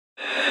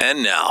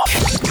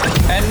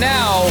And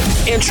now,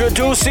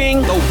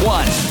 introducing the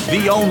one,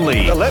 the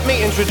only. Let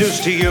me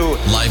introduce to you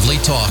lively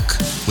talk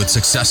with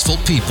successful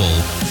people,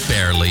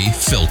 barely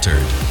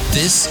filtered.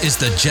 This is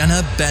the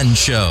Jenna Ben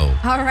Show.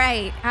 All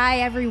right. Hi,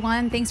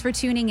 everyone. Thanks for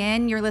tuning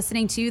in. You're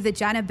listening to the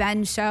Jenna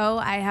Ben Show.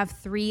 I have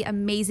three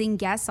amazing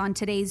guests on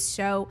today's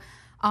show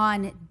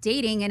on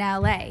dating in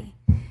LA.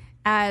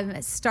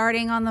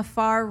 Starting on the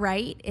far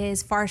right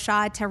is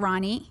Farshad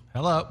Tehrani.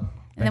 Hello.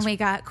 And then we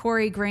got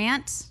Corey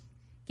Grant,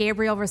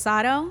 Gabriel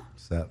Rosado.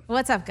 What's up?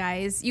 What's up,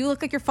 guys? You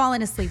look like you're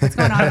falling asleep. What's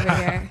going on over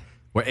here?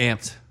 We're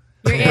amped.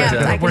 You're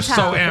amped. I can We're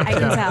tell. so amped. I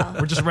can tell.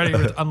 We're just ready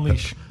to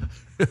unleash.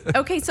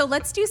 Okay, so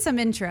let's do some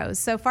intros.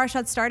 So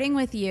Farshad, starting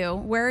with you.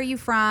 Where are you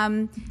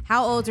from?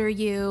 How old are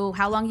you?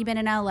 How long you been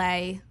in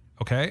LA?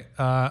 Okay.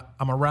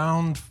 I'm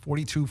around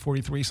 42,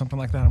 43, something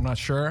like that. I'm not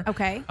sure.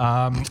 Okay.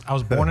 I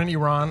was born in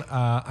Iran.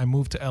 I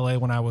moved to LA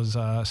when I was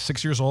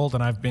 6 years old,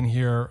 and I've been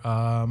here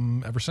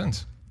ever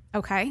since.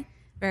 Okay.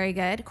 Very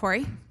good.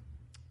 Corey?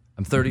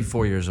 I'm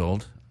 34 years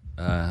old.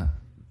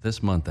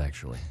 This month,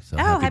 actually. So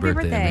happy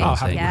birthday. to me. Oh,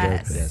 Thank you.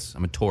 yes. Yes.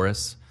 I'm a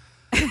Taurus.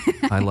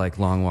 I like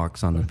long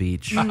walks on the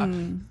beach,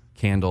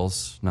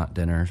 candles, not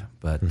dinner.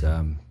 But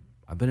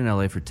I've been in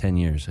LA for 10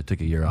 years. I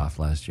took a year off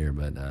last year,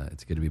 but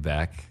it's good to be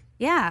back.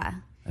 Yeah.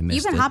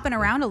 You've been hopping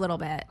around a little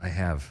bit. I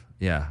have.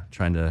 Yeah.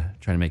 Trying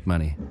to make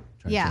money.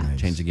 Yeah. To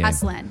change the game.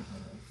 Hustling.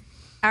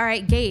 All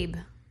right, Gabe.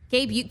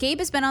 Gabe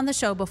has been on the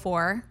show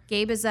before.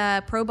 Gabe is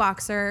a pro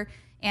boxer,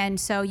 and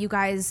so you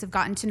guys have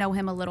gotten to know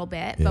him a little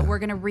bit, but we're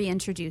going to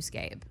reintroduce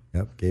Gabe.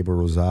 Yep,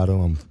 Gabriel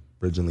Rosado. I'm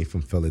originally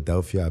from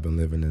Philadelphia. I've been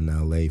living in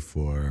LA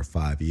for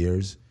 5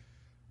 years,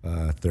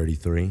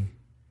 33.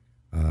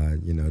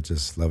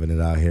 Just loving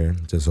it out here.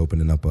 Just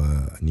opening up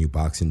a new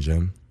boxing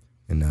gym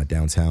in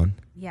downtown.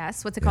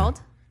 Yes, what's it called?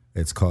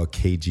 It's called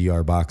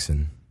KGR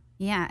Boxing.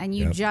 Yeah, and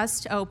you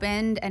just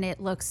opened, and it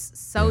looks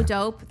so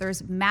dope.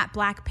 There's matte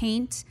black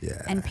paint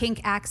and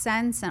pink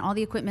accents, and all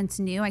the equipment's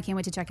new. I can't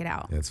wait to check it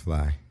out. Yeah, it's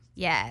fly.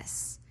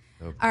 Yes.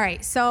 Okay. All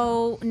right,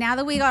 so now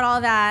that we got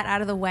all that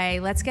out of the way,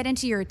 let's get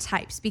into your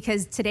types,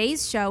 because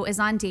today's show is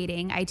on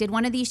dating. I did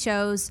one of these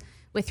shows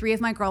with 3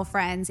 of my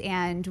girlfriends,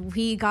 and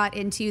we got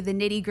into the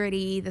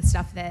nitty-gritty, the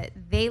stuff that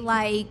they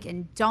like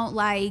and don't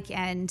like,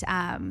 and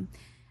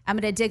I'm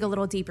going to dig a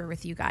little deeper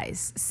with you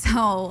guys.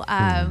 So,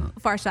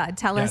 Farshad,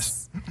 tell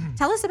us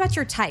about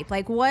your type.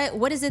 Like,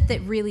 what is it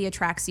that really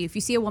attracts you if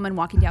you see a woman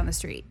walking down the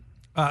street?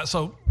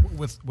 So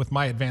with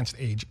my advanced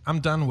age, I'm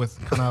done with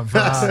kind of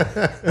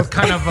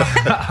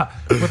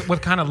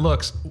with kind of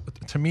looks.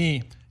 To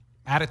me,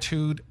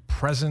 attitude,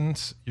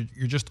 presence,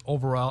 you're just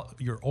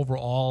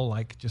overall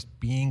like just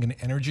being an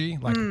energy.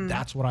 Like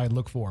that's what I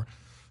look for.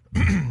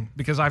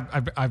 Because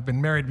I've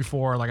been married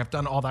before. Like I've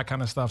done all that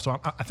kind of stuff. So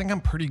I think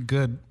I'm pretty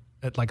good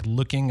at like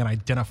looking and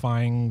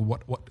identifying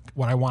what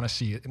I want to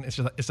see. And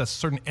it's a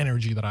certain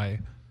energy that I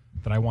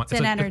want. It's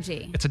an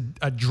energy. It's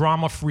a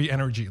drama-free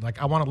energy.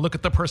 Like I want to look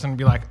at the person and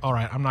be like, all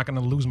right, I'm not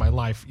going to lose my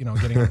life,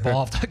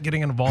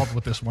 getting involved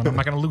with this one. I'm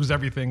not going to lose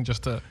everything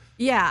just to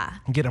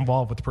get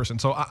involved with the person.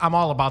 So I'm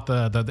all about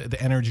the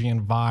energy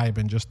and vibe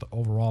and just the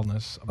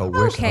overallness.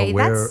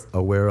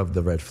 Aware of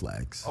the red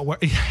flags.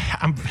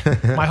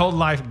 My whole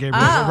life gave me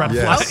a red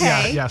flag. Okay.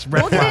 Yeah, yes,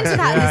 red we'll get into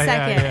that in a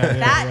second.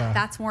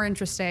 That's more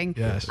interesting.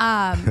 Yes.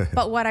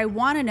 But what I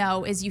want to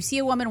know is, you see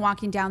a woman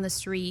walking down the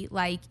street,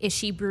 like, is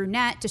she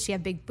brunette? Does she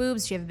have big boobs?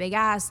 Does she have a big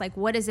ass? Like,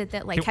 what is it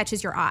that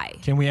catches your eye?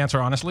 Can we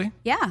answer honestly?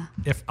 Yeah.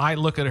 If I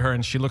look at her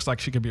and she looks like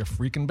she could be a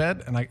freak in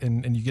bed,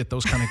 and you get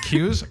those kind of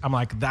cues, I'm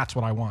like, that's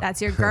what I want.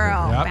 That's your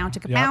girl. Bow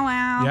chicka bow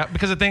wow. Yeah,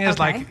 because the thing is,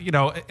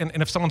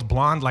 and if someone's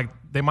blonde, like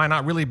they might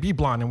not really be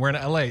blonde, and we're in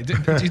LA. Do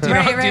you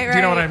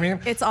know what I mean?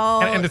 It's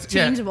all it's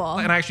changeable.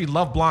 And I actually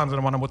love blondes, and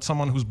I want to with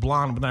someone who's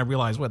blonde, but then I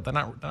realize, they're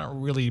not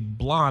really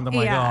blonde. I'm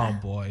like, oh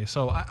boy.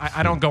 So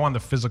I don't go on the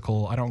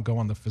physical.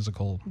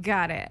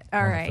 Got it.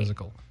 All right.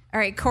 Physical. All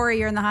right, Corey,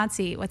 you're in the hot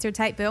seat. What's your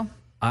type, boo?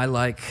 I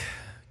like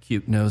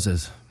cute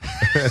noses.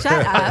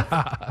 Shut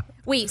up.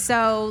 Wait,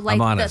 so like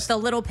the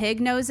little pig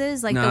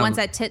noses, like No. the ones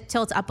that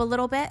tilt up a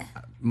little bit?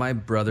 My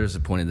brothers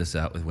have pointed this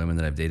out with women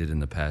that I've dated in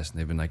the past, and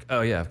they've been like, oh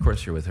yeah, of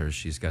course you're with her.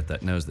 She's got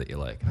that nose that you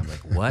like. And I'm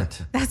like,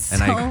 what? That's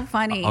and so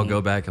funny. I'll go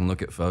back and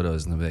look at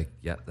photos, and they'll be like,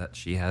 yeah,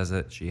 she has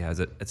it.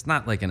 It's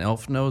not like an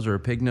elf nose or a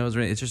pig nose, or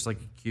anything. It's just like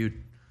a cute.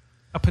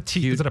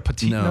 Is it a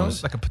petite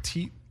nose? Like a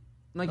petite?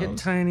 Like a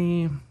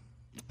tiny.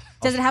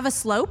 Does it have a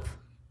slope?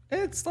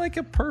 It's like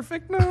a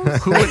perfect nose.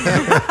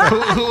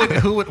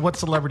 What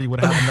celebrity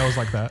would have a nose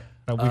like that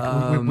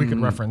we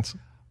could reference?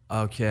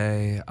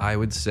 Okay, I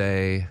would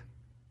say,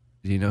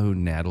 do you know who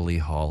Natalie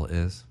Hall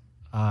is?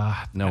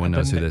 No one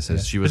knows who this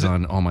is. She was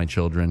on All My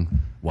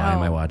Children. Why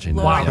am I watching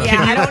this? Wow.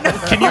 Yeah, I don't know.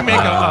 Can you make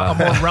a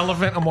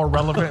more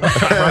relevant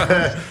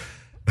reference?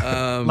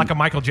 Like a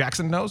Michael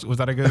Jackson nose? Was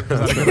that a good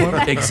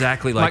one?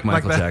 Exactly like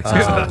Michael Jackson.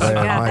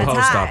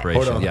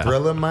 Post-operation. Hold on, yeah.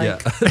 Thriller Mike? Yeah.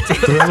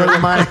 Thriller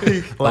Mike?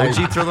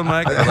 OG Thriller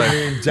Mike? I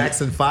mean,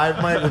 Jackson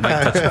 5 Mike?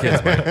 Touch the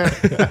kids, Mike.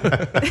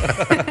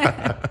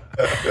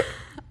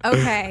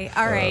 Okay,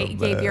 all right,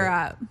 Gabe, you're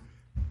up.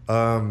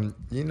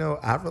 You know,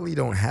 I really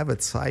don't have a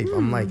type.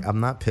 I'm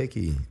not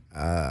picky.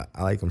 I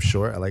like them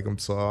short. I like them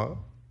tall,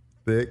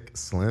 thick,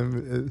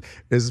 slim.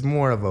 It's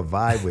more of a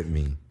vibe with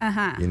me.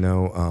 You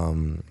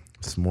know,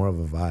 it's more of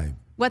a vibe.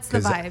 What's the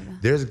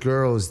vibe? There's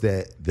girls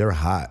that they're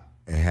hot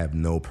and have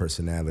no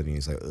personality.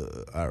 It's like,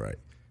 all right.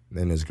 And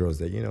then there's girls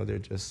that, you know, they're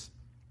just.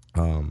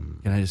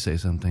 Can I just say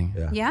something?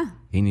 Yeah.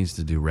 He needs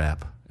to do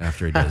rap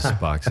after he does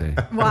boxing.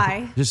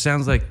 Why? Just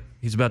sounds like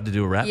he's about to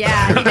do a rap.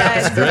 Yeah, he does.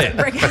 That's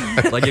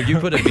great. Like if you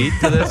put a beat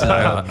to this,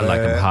 I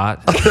like him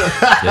hot,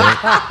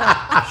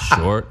 thick,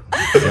 short.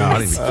 Yeah, I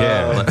don't even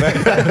care.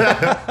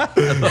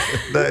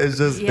 No,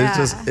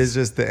 it's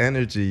just the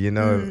energy, you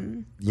know.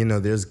 You know,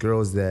 there's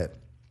girls that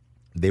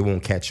they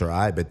won't catch your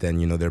eye, but then,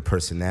 you know, their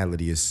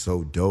personality is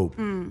so dope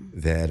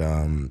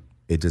that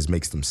it just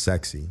makes them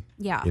sexy.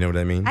 Yeah. You know what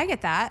I mean? I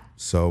get that.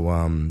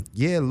 So,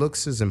 yeah,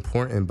 looks is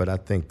important, but I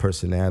think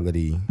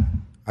personality,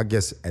 I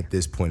guess at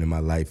this point in my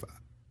life,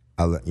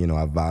 I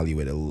value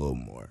it a little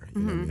more.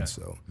 You know what I mean?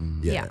 So,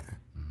 yeah.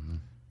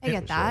 I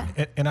get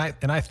that. And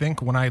I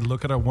think when I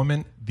look at a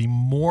woman, the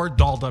more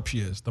dolled up she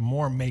is, the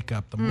more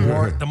makeup,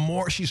 the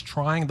more she's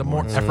trying, the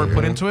more effort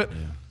put into it,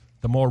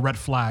 the more red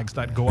flags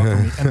that go up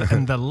for me,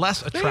 and the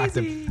less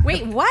attractive.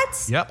 Wait,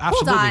 what? Yep,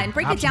 Hold absolutely. on,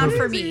 break it down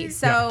for me.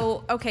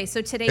 So, okay,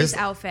 so today's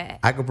outfit.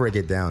 I could break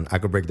it down.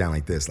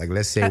 Like this. Like,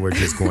 let's say we're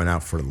just going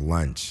out for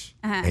lunch,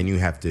 and you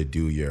have to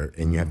do your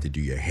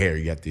hair,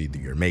 you have to do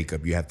your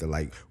makeup, you have to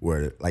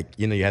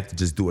you have to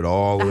just do it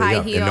all the way high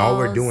up, and all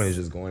we're heels. doing is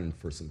just going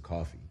for some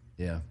coffee.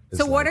 Yeah.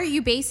 So what are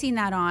you basing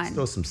that on?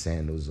 Throw some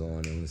sandals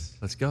on and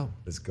Let's go.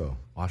 let's go.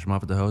 Wash them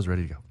off with the hose,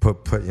 ready to go.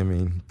 Put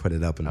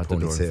it up in a Out the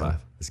door at ponytail. 5.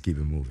 Let's keep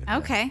it moving.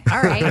 Okay,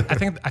 all right. I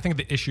think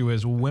the issue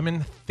is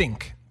women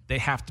think they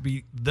have to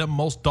be the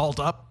most dolled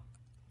up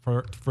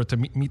for to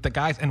meet the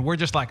guys, and we're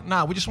just like,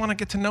 nah, we just want to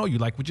get to know you.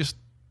 Like, we just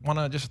want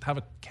to just have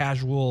a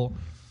casual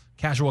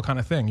kind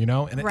of thing, you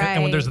know? And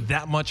when there's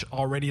that much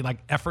already like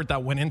effort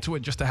that went into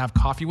it just to have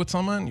coffee with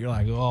someone, you're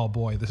like, oh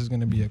boy, this is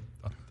going to be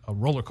a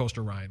roller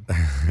coaster ride.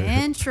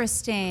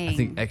 Interesting. I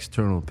think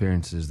external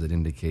appearances that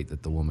indicate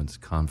that the woman's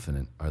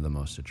confident are the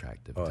most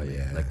attractive to me.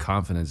 yeah. Like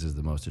confidence is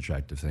the most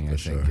attractive thing, I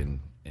think, in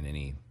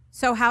any.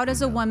 So how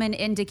does a woman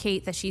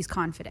indicate that she's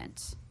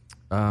confident?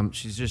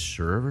 She's just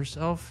sure of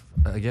herself,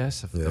 I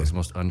guess. If that was the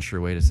most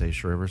unsure way to say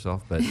sure of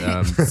herself. But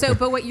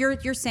But what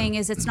you're saying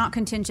is it's not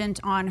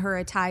contingent on her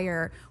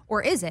attire,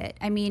 or is it?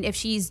 I mean, if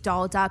she's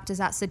dolled up, does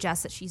that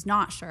suggest that she's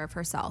not sure of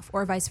herself,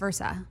 or vice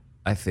versa?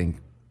 I think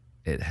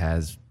it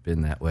has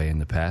been that way in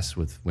the past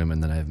with women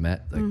that I've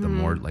met. Like the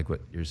more, like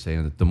what you're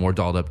saying, the more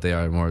dolled up they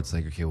are, the more it's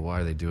like, okay, well, why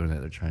are they doing it?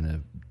 They're trying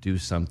to do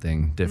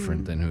something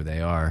different than who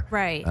they are.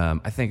 Right.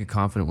 I think a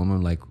confident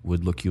woman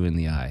would look you in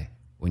the eye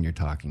when you're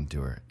talking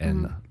to her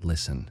and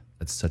listen.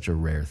 That's such a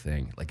rare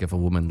thing. Like if a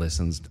woman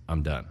listens,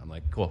 I'm done. I'm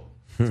like, cool,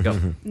 let's go.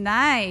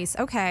 Nice.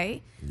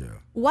 Okay. Yeah.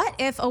 What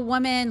if a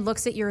woman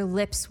looks at your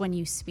lips when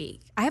you speak?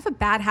 I have a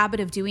bad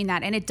habit of doing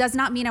that, and it does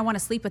not mean I want to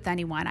sleep with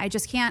anyone. I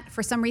just can't,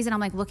 for some reason, I'm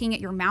like looking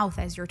at your mouth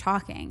as you're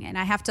talking, and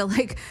I have to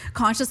like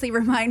consciously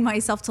remind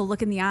myself to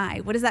look in the eye.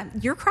 What is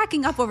that? You're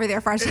cracking up over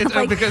there, Farsha.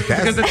 Like, because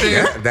the thing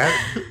is,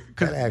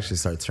 That actually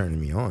starts turning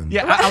me on.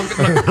 yeah,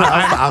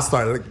 I'll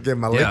start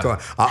getting my lips on.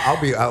 I'll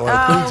be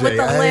like, with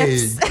the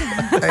lips.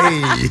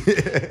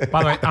 Hey.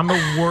 by the way, I'm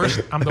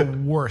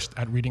the worst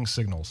at reading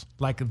signals.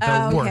 Like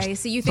the worst. Okay,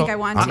 so you think I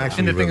want to. I'm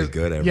actually And the thing really is-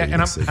 good at yeah, reading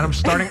and I'm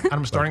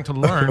signals. starting to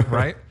learn,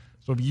 right?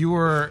 So if you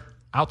were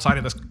outside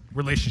of this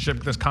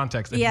relationship, this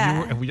context, if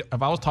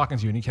I was talking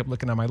to you and you kept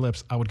looking at my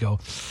lips, I would go,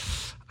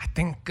 I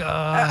think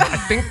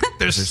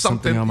there's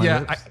something on my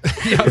yeah,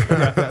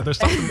 lips?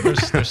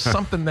 there's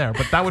something there,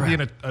 but that would be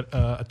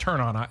a turn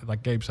on,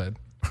 like Gabe said.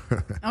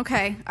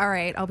 Okay, all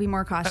right, I'll be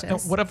more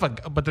cautious.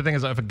 But the thing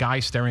is, if a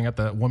guy's staring at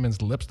the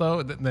woman's lips,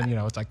 though, then you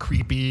know it's like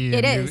creepy.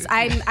 It and is.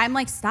 I'm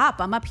like,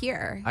 stop. I'm up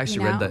here. I actually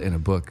you know? read that in a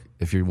book.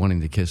 If you're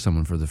wanting to kiss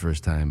someone for the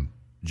first time,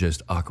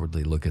 just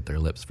awkwardly look at their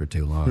lips for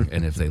too long.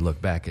 And if they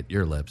look back at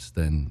your lips,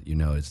 then you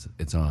know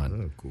it's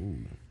on. Oh, cool.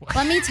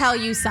 Let me tell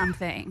you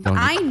something.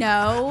 I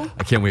know.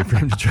 I can't wait for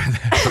him to try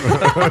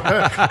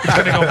that. It's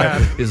gonna go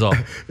bad. Is all.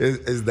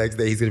 His next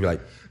day, he's going to be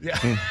like,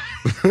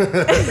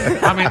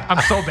 I mean,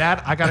 I'm so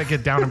bad. I gotta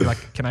get down and be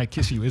like, "Can I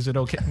kiss you? Is it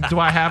okay? Do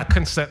I have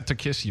consent to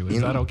kiss you?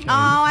 Is that okay?" Oh,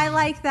 I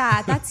like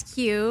that. That's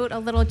cute. A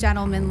little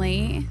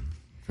gentlemanly.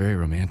 Very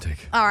romantic.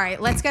 All right,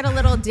 let's get a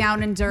little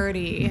down and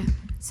dirty.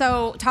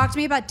 So, talk to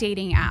me about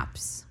dating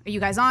apps. Are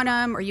you guys on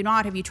them? Are you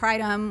not? Have you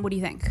tried them? What do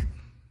you think?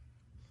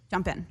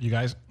 Jump in. You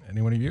guys,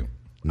 any one of you?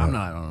 I'm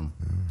not on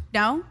them.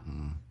 No?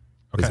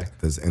 Okay.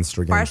 does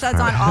Instagram Farshad's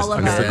on all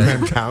of them.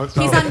 Instagram count?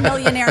 He's on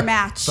Millionaire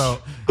Match.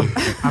 So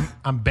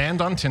I'm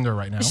banned on Tinder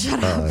right now.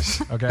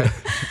 Okay.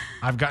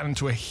 I've gotten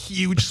into a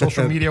huge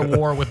social media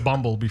war with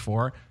Bumble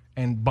before,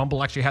 and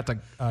Bumble actually had to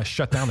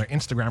shut down their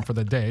Instagram for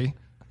the day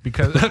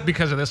because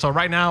of this. So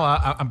right now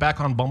I'm back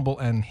on Bumble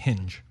and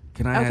Hinge.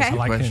 Can I Okay. ask a I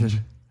like question?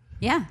 Hinge.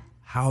 Yeah.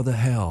 How the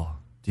hell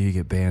do you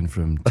get banned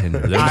from Tinder?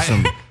 There's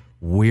some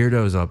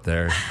weirdos up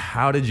there.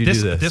 How did you do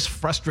this? This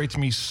frustrates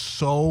me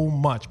so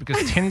much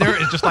because Tinder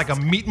is just like a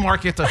meat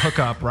market to hook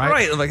up, right?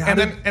 Right, like,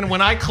 and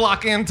when I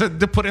clock in to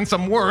put in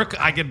some work,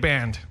 I get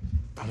banned.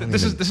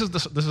 This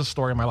is a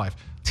story of my life.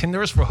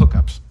 Tinder is for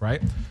hookups,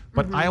 right?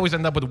 But I always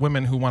end up with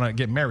women who want to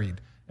get married,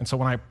 and so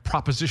when I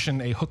proposition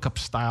a hookup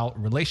style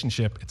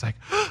relationship, it's like,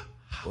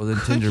 well, then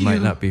Tinder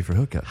might not be for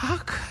hookups. how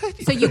could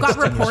you? So you got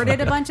reported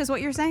a bunch, is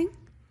what you're saying?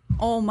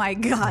 Oh my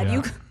God!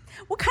 Yeah.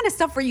 What kind of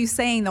stuff were you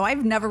saying though?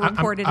 I've never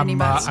reported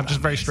anybody. I'm just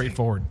very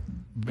straightforward.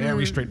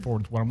 Very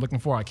straightforward. What I'm looking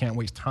for, I can't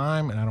waste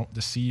time, and I don't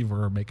deceive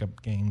or make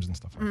up games and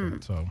stuff like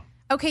that. So.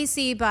 Okay,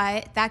 see,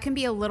 but that can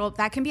be a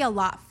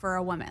lot for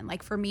a woman.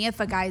 Like for me,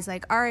 if a guy's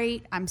like, all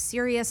right, I'm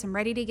serious, I'm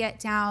ready to get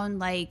down,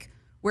 like,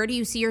 where do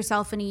you see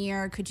yourself in a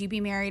year? Could you be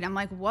married? I'm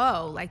like,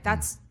 whoa, like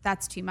that's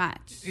too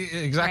much.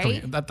 Exactly.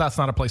 Right? That's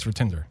not a place for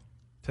Tinder.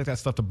 Take that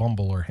stuff to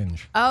Bumble or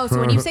Hinge. Oh, so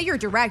when you say you're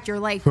direct, you're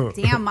like,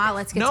 damn, Ma,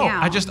 let's get No,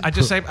 down. I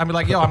just say, I'm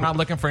like, yo, I'm not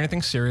looking for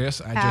anything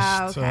serious.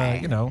 I just,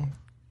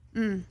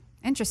 Okay.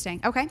 Interesting.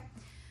 Okay.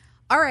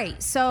 All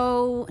right.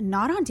 So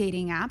not on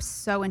dating apps.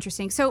 So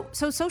interesting. So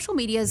social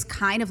media is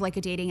kind of like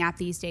a dating app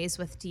these days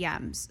with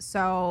DMs.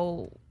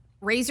 So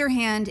raise your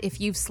hand if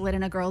you've slid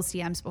in a girl's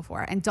DMs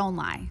before, and don't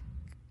lie.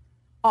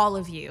 All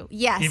of you.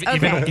 Yes.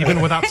 Even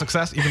without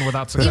success? Even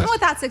without success? Even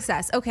without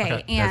success.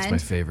 Okay. And That's my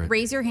favorite.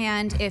 Raise your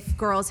hand if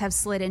girls have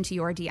slid into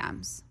your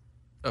DMs.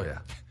 Oh,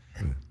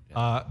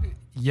 yeah.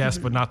 Yes,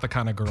 but not the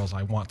kind of girls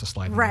I want to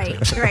slide into.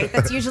 Right.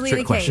 That's usually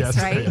the case, Yes,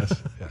 right?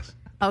 yes.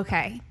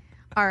 Okay.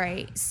 All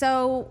right.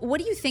 So what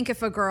do you think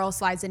if a girl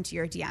slides into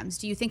your DMs?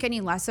 Do you think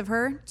any less of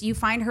her? Do you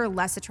find her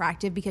less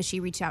attractive because she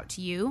reached out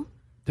to you?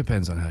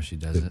 Depends on how she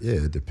does it.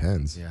 Yeah, it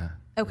depends. Yeah.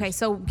 Okay.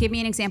 So give me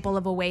an example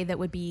of a way that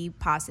would be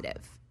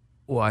positive.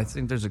 Well, I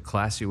think there's a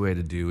classy way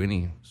to do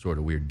any sort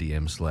of weird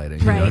DM sliding.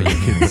 Right. You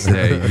can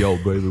say, yo,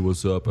 baby,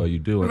 what's up? How you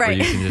doing? Right. Or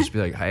you can just be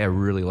like, hey, I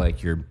really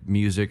like your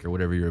music or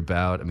whatever you're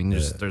about. I mean,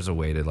 there's a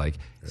way to like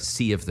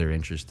see if they're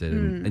interested.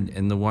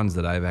 And the ones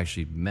that I've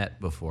actually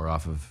met before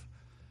off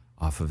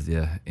of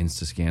the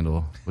Insta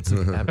scandal. What's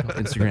the app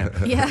called?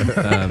 Instagram.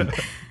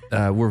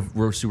 Yeah.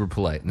 We're super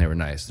polite and they were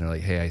nice. And they're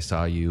like, hey, I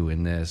saw you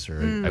in this,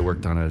 or I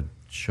worked on a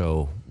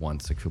show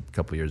once a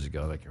couple years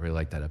ago. Like, I really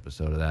liked that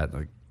episode of that.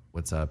 Like,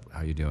 what's up?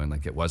 How you doing?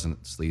 Like, it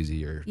wasn't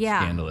sleazy or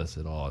scandalous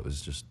at all. It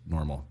was just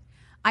normal.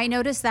 I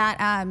noticed that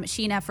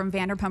Sheena from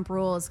Vanderpump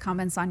Rules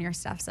comments on your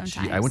stuff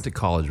sometimes. I went to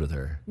college with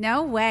her.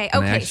 No way.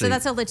 And Okay, actually, so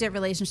that's a legit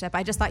relationship.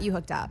 I just thought you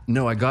hooked up.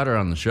 No, I got her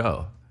on the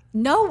show.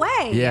 No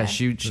way. Yeah,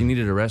 she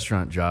needed a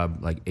restaurant job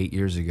like 8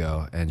 years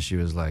ago, and she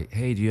was like,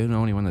 "Hey, do you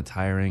know anyone that's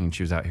hiring?" And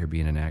she was out here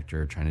being an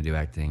actor, trying to do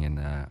acting, and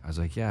I was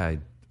like, "Yeah,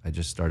 I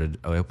just started.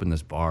 I opened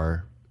this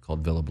bar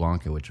called Villa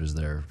Blanca, which was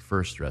their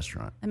first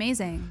restaurant.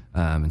 Amazing.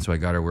 And so I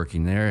got her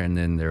working there, and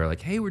then they were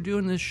like, "Hey, we're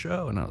doing this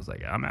show," and I was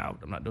like, "I'm out.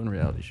 I'm not doing a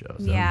reality show."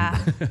 So.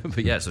 Yeah.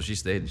 But yeah, so she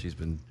stayed, and she's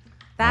been.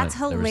 That's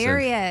on it ever since.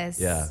 hilarious.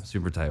 Yeah,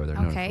 super tight with her.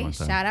 Known her for a Okay, long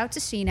time. shout out to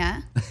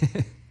Sheena.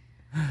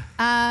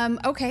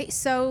 Okay,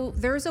 so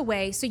there's a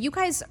way. So you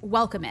guys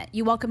welcome it.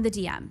 You welcome the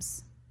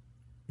DMs.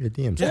 Your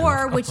DMs.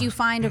 Or would you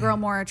find a girl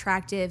more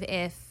attractive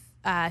if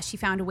she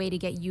found a way to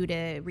get you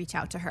to reach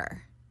out to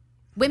her?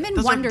 Women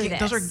wonder this.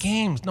 Those are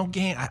games. No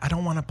game. I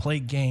don't want to play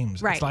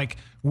games. Right. It's like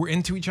we're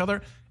into each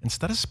other.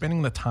 Instead of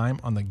spending the time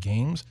on the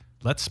games,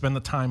 let's spend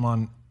the time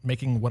on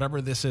making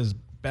whatever this is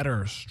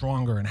better,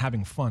 stronger, and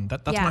having fun.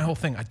 That's Yeah. my whole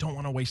thing. I don't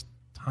want to waste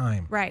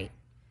time. Right.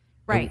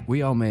 But Right.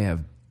 we all may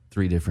have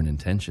three different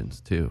intentions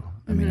too.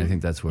 I mean, I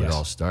think that's where Yes. it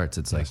all starts.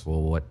 It's like,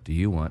 well, what do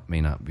you want may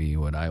not be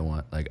what I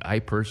want. Like, I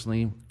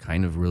personally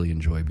kind of really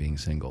enjoy being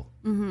single.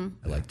 I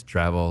like to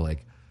travel,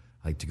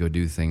 like to go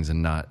do things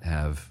and not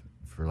have,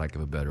 for lack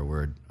of a better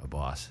word, a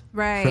boss.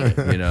 Right.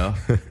 You know,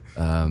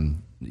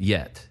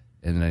 yet.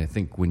 And I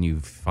think when you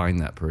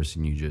find that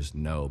person, you just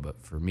know.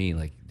 But for me,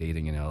 like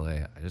dating in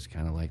LA, I just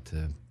kind of like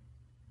to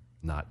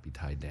not be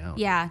tied down.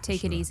 Yeah,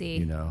 take it easy.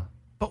 You know.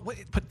 But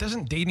but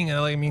doesn't dating in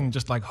LA mean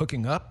just like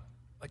hooking up?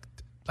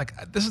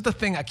 Like this is the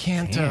thing I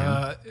can't.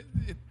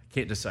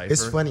 Can't decipher.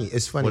 It's funny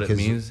what it because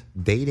means.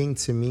 dating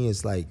to me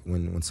is like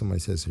when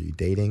somebody says, "Are you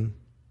dating?"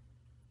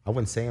 I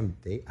wouldn't say I'm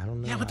dating. I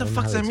don't know. Yeah, what I the don't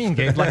fuck know does how that to mean,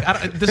 Gabe?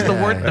 Like this is the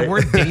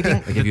word dating.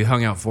 Like, if you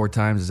hung out 4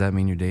 times, does that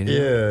mean you're dating?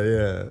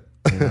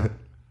 Yeah.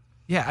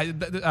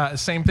 Yeah,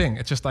 same thing.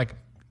 It's just like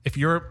if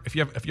you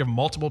have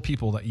multiple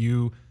people that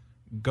you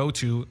go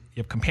to, you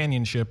have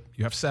companionship,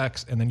 you have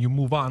sex, and then you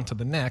move on to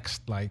the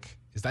next. Like,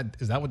 is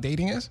that what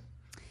dating is?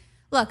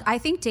 Look, I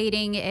think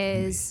dating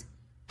is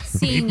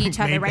seeing each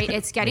other, right?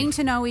 It's getting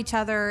to know each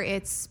other.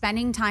 It's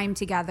spending time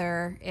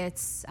together.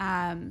 It's,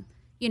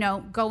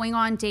 going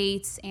on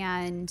dates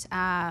and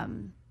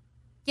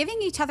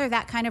giving each other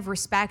that kind of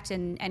respect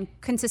and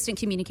consistent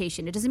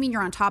communication. It doesn't mean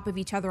you're on top of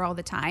each other all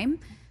the time,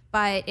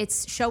 but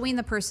it's showing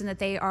the person that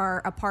they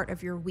are a part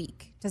of your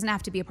week. Doesn't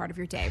have to be a part of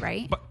your day,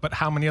 right? But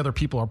how many other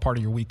people are part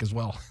of your week as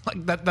well?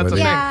 Like that's Well, the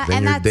Yeah, thing. then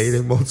and you're that's-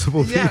 dating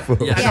multiple people.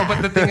 Yeah, I know,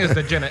 but the thing is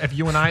that Jenna, if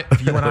you and I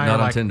not are on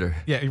like, Tinder.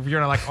 yeah, if you're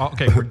not like, oh,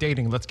 okay, we're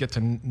dating, let's get to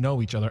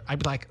know each other. I'd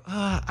be like,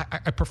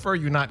 I prefer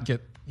you not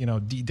get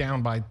D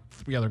down by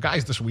 3 other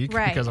guys this week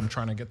Right. because I'm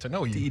trying to get to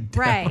know you.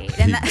 Right.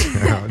 And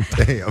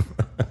Damn.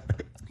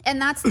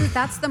 and that's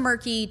the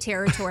murky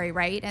territory,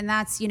 right? And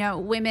that's,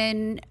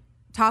 women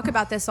talk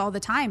about this all the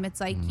time. It's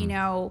like,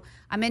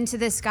 I'm into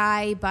this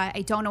guy, but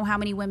I don't know how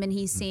many women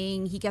he's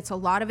seeing. He gets a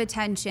lot of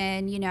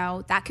attention,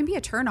 that can be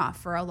a turnoff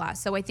for a lot.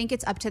 So I think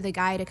it's up to the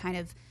guy to kind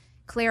of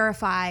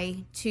clarify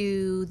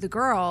to the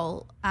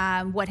girl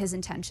what his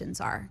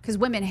intentions are, because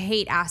women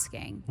hate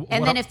asking.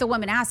 And then if the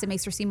woman asks, it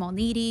makes her seem all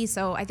needy.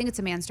 So I think it's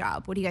a man's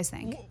job. What do you guys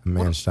think? A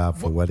man's job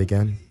for what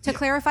again? To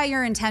clarify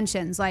your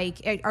intentions, like,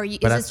 is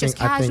But I this just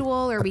think- I think-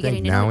 casual, or are we I think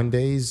getting into it?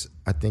 nowadays?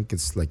 I think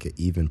it's like an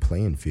even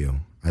playing field.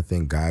 I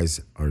think guys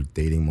are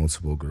dating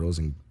multiple girls,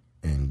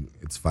 and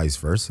it's vice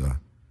versa.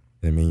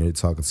 I mean, you're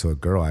talking to a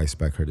girl, I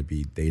expect her to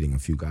be dating a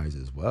few guys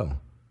as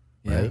well.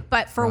 Right?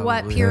 But for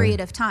what Probably.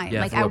 period of time?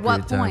 Yeah, Like for at what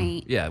period of time.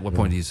 point? Yeah, at what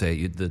point do you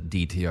say the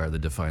DTR, the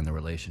define the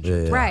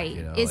relationship? Yeah. Right.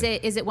 You know, Is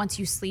like- it once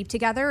you sleep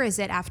together? Is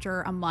it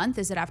after a month?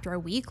 Is it after a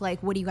week?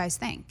 Like, what do you guys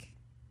think?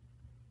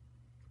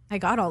 I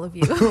got all of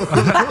you.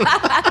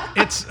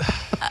 It's,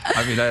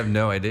 I mean, I have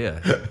no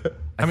idea.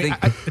 I mean,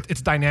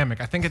 it's dynamic.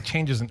 I think it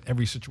changes in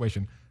every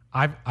situation.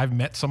 I've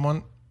met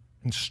someone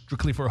and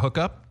strictly for a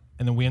hookup,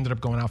 and then we ended up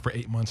going out for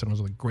 8 months, and it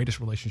was the greatest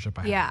relationship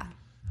I had. Yeah.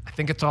 I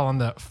think it's all on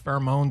the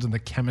pheromones and the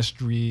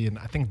chemistry, and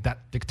I think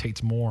that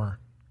dictates more.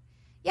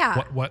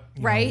 Yeah. What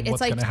right? what's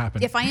It's like, gonna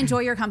happen. if I enjoy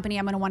your company,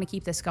 I'm going to want to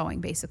keep this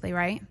going, basically,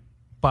 right?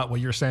 But what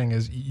you're saying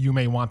is you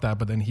may want that,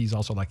 but then he's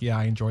also like, yeah,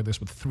 I enjoyed this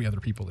with 3 other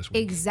people this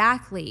week.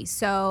 Exactly.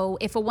 So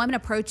if a woman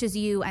approaches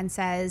you and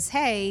says,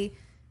 hey,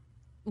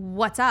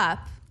 what's up?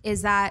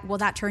 Will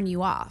that turn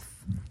you off?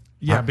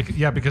 Yeah,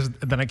 because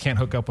then I can't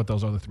hook up with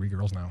those other 3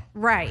 girls now.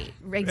 Right.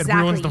 ruins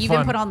Exactly. the You've been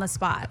fun. put on the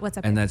spot. What's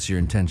up? And that's your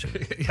intention,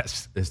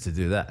 Yes. is to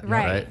do that.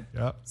 Right.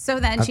 Yeah. So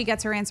then she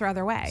gets her answer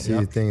other way. See,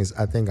 the thing is,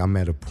 I think I'm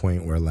at a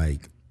point where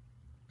like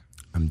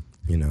I'm,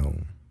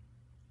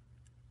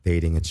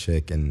 dating a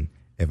chick, and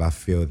if I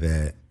feel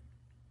that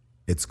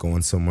it's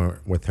going somewhere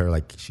with her,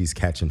 like she's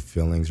catching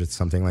feelings or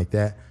something like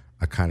that,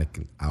 I'll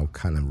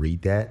kind of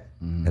read that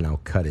and I'll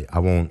cut it. I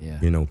won't,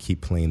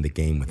 keep playing the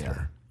game with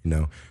her.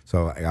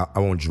 So I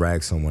won't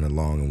drag someone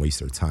along and waste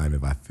their time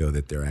if I feel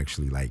that they're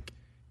actually like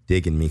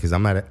digging me, because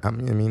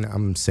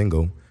I'm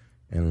single,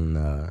 and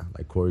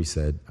like Corey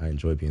said, I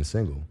enjoy being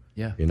single.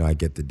 Yeah. I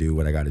get to do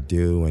what I got to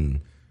do,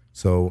 and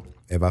so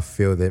if I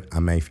feel that I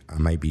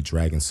might be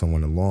dragging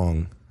someone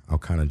along, I'll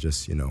kind of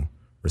just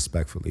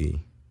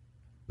respectfully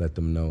let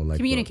them know, like,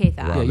 Communicate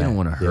that. where Yeah, I'm you don't at.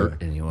 want to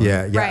hurt anyone.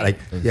 Yeah, Right.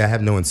 I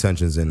have no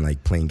intentions in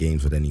like playing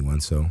games with anyone,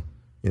 so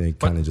kind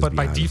of just But be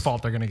by honest.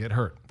 default, they're going to get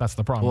hurt. That's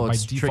the problem. Well, by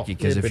it's default. tricky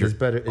because if But you're it's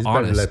better to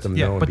honest, let them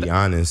Yeah, know but and be the-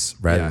 honest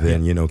rather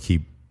than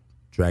keep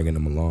dragging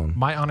them along.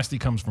 My honesty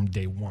comes from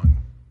day one.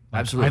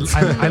 Absolutely.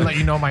 I let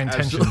you know my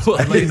intentions.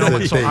 I let you know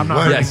so I'm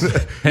not Yes.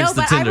 hurting. Hence No,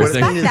 the but I Tinder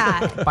respect thing.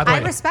 that. By the way,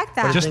 I respect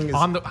that. Just thing is-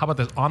 how about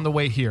this? On the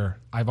way here,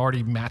 I've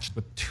already matched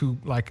with 2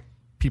 like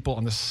people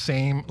on the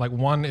same, like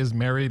one is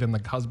married and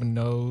the husband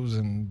knows,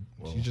 and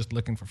she's just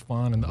looking for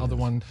fun, and the other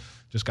one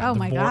just got Oh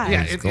my divorced. God.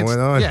 Yeah, What's going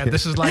on? Yeah,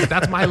 this is like,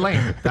 that's my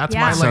lane. That's Yeah.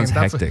 my lane. Sounds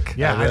That's hectic.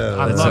 I That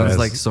love sounds it.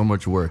 like so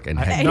much work and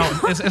hectic.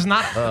 No, it's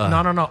not.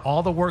 No.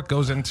 All the work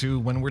goes into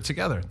when we're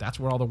together. That's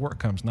where all the work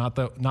comes. Not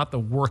the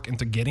work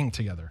into getting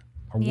together.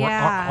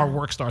 Yeah. Our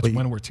work starts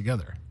when we're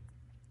together.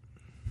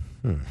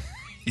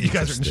 You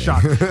guys are in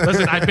shock.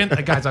 Listen, I've been through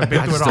I it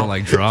just all. don't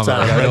like drama.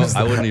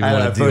 I wouldn't even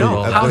want to do it.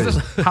 No, I how's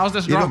thought- how's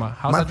this drama?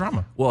 How's that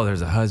drama? Well,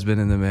 there's a husband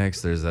in the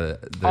mix. There's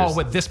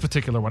With this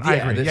particular one, I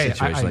agree. This Yeah, I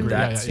situation like agree.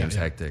 that Yeah, seems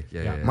yeah. hectic.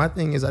 Yeah. My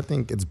thing is, I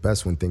think it's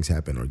best when things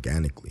happen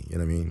organically. You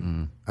know what I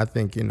mean? I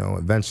think,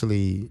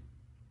 eventually,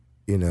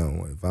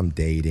 if I'm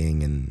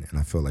dating and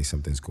I feel like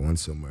something's going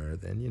somewhere,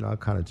 then, I'll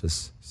kind of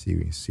just see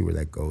where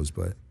that goes.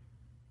 But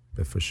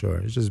for sure,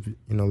 it's just,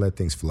 let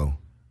things flow.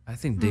 I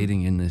think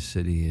dating in this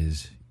city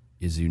is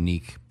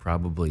unique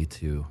probably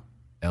to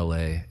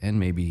LA and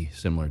maybe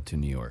similar to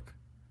New York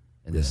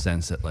in the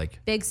sense that like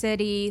Big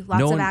city,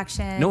 lots of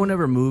action. No one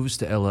ever moves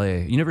to LA.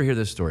 You never hear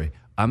this story.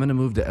 I'm going to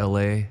move to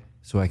LA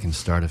so I can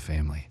start a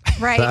family.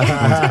 Right.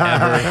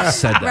 Ever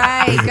said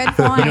that. Right. Good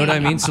point. You know what I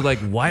mean? So like,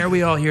 why are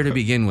we all here to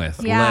begin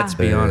with? Yeah. Let's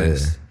be Yeah.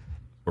 honest.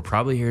 We're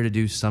probably here to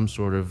do some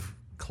sort of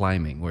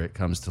climbing where it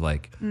comes to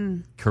like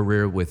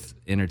career with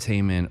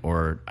entertainment,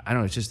 or I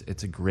don't know,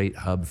 it's a great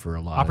hub for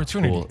a lot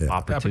Opportunity. of cool Yeah.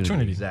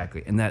 Opportunity.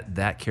 Exactly. And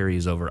that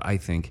carries over, I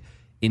think,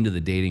 into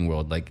the dating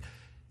world. Like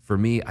for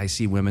me, I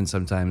see women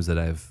sometimes that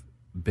I've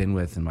been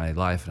with in my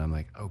life and I'm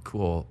like, oh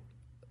cool,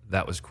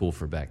 that was cool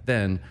for back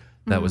then.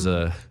 That was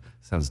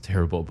sounds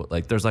terrible, but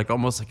like there's like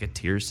almost like a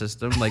tier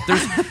system. Like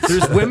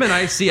there's women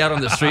I see out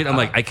on the street, I'm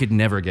like, I could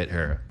never get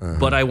her,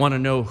 but I want to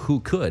know who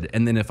could.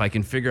 And then if I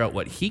can figure out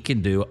what he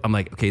can do, I'm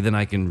like, okay, then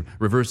I can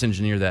reverse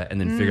engineer that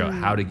and then figure out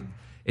how to.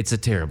 it's a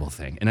terrible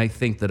thing. And I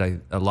think that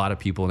a lot of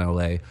people in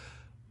LA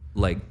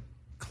like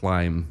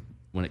climb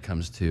when it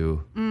comes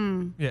to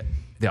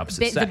the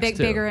opposite sex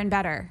too. Bigger and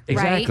better,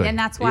 Exactly. right? And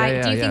that's why.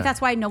 Yeah, do you yeah. think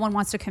that's why no one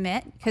wants to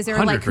commit? Because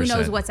they're like, who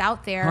knows what's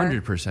out there?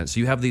 100%. So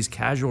you have these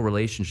casual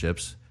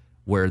relationships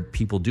where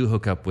people do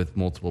hook up with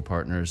multiple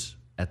partners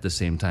at the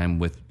same time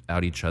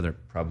without each other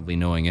probably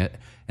knowing it.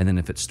 And then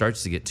if it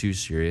starts to get too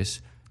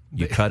serious,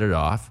 you cut it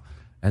off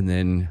and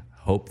then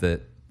hope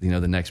that, you know,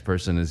 the next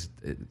person is,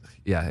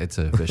 it's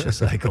a vicious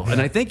cycle.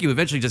 And I think you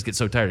eventually just get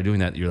so tired of doing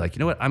that, you're like, you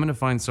know what, I'm going to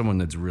find someone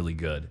that's really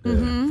good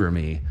for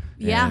me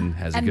and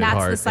has a good that's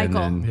heart. the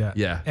cycle. And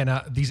then,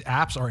 And these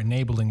apps are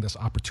enabling this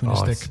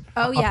opportunistic.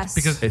 yes.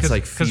 Because it's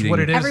like feeding what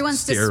it is,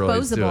 Everyone's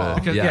steroids to disposable.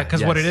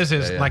 Because what it is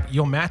like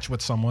you'll match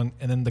with someone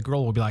and then the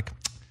girl will be like,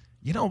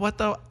 you know what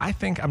though? I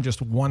think I'm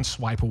just one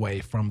swipe away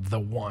from the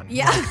one,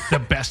 like, the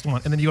best one.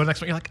 And then you go to the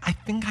next one. You're like, I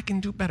think I can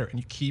do better, and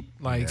you keep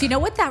like. Do you know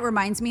what that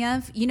reminds me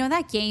of? You know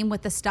that game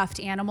with the stuffed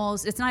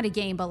animals? It's not a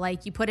game, but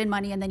like you put in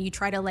money and then you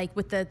try to like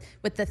with the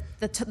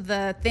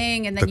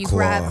thing, and then you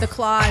grab the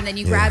claw, and then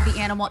you grab the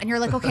animal, and you're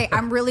like, okay,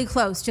 I'm really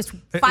close, just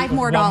 $5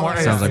 more.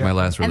 Sounds like my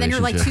last relationship. And then you're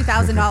like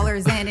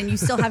 $2,000 in, and you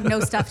still have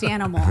no stuffed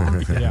animal.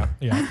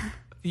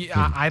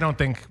 I don't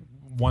think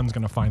one's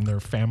gonna find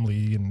their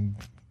family and,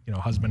 you know,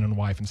 husband and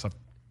wife and stuff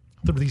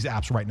through these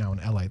apps right now in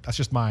LA. That's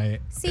just my.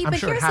 See, I'm but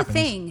sure here's it happens.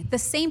 the thing: the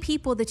same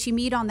people that you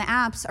meet on the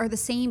apps are the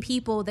same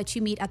people that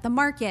you meet at the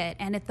market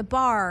and at the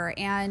bar,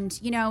 and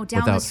you know,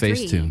 down without the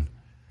street. Facetune.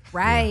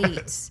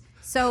 Right.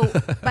 So,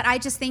 but I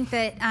just think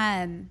that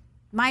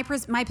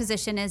my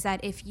position is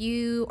that if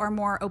you are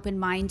more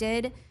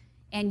open-minded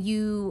and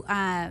you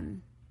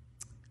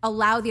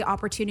allow the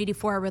opportunity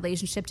for a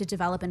relationship to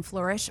develop and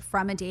flourish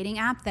from a dating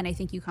app, then I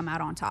think you come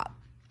out on top.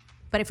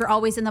 But if you're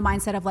always in the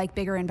mindset of like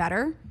bigger and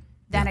better,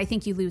 then I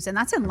think you lose. And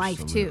that's in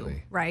life too,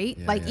 right?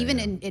 Even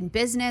in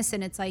business,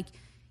 and it's like,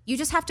 you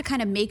just have to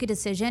kind of make a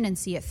decision and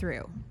see it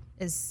through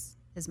is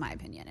my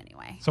opinion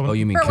anyway. So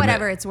you mean for commit?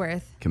 whatever it's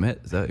worth.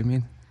 Commit? Is that what you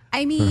mean?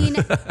 I mean,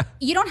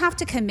 you don't have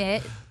to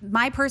commit.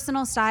 My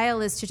personal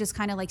style is to just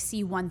kind of like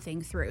see one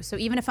thing through. So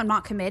even if I'm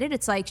not committed,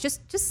 it's like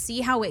just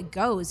see how it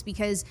goes,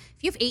 because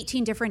if you have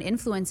 18 different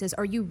influences,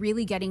 are you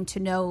really getting to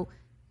know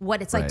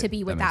what it's like to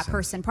be with that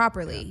person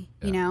properly,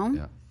 you know?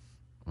 Yeah.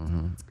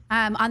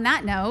 Mm-hmm. On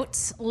that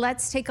note,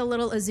 let's take a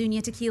little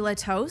Azuñia tequila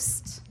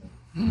toast.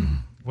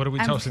 What are we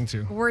toasting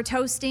to? We're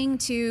toasting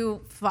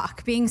to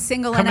being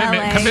single in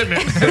LA.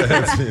 Commitment.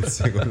 That's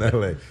single in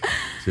LA.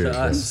 Cheers.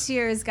 us.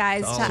 Cheers,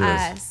 guys, to Cheers.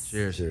 us.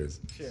 Cheers.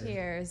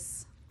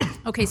 Cheers.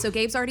 Okay, so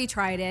Gabe's already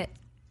tried it.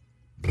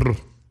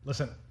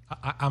 Listen,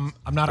 I'm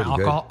not an Pretty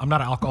alcohol. I'm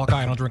not an alcohol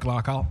guy. I don't drink a lot of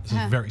alcohol. This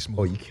is very smooth.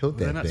 Oh, you killed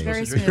that not thing.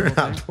 Very supposed smooth. You're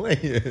not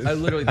playing. I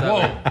literally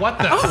thought. Whoa! What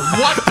the?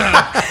 What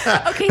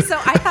the? Okay, so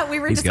I thought we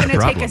were He's just got a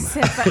going to take a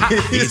problem. sip.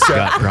 But He's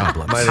got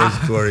problems. My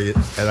name's Corey,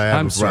 and I have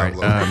I'm a sorry.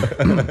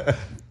 problem.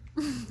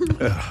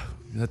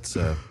 That's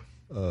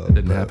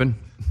didn't happen.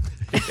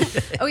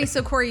 okay,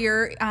 so Corey,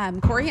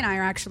 Corey and I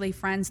are actually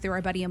friends through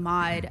our buddy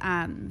Ahmad,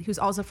 who's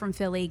also from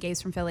Philly.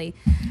 Gabe's from Philly,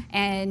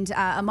 and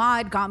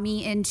Ahmad got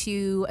me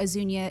into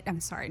Azuñia.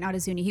 I'm sorry, not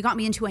Azuñia. He got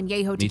me into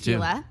Añejo Me too.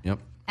 tequila. Yep.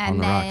 And On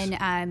the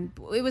then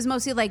it was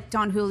mostly like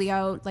Don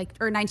Julio,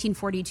 or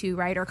 1942,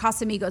 right? Or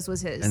Casamigos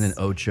was his. And then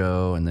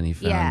Ocho, and then he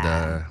found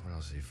Yeah. what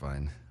else did he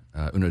find?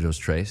 Uno Dos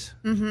Tres.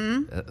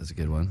 Mm-hmm. That was a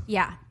good one.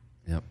 yeah.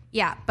 Yep.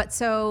 Yeah, but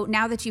so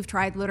now that you've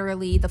tried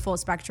literally the full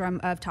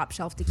spectrum of top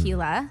shelf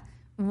tequila,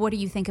 what do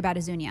you think about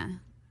Azuñia?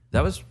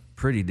 That was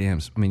pretty damn.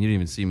 I mean, you didn't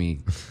even see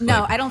me.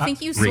 No, I don't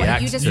think you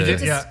react you just, to- you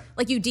just Yeah.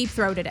 like you deep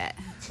throated it.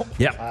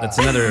 Yeah, that's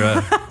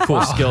another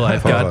cool skill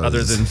I've got, Pause.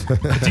 other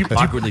than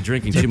awkwardly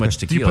drinking too much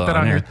Do you tequila put that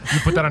on air. your? You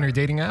put that on your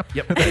dating app?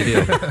 Yep, I do.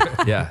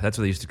 Yeah, that's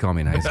what they used to call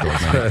me in high school.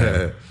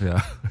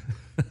 Yeah.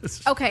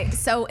 Okay,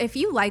 so if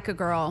you like a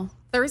girl,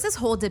 there was this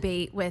whole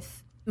debate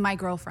with my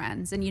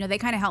girlfriends, and they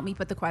kind of helped me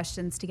put the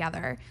questions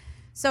together.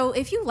 So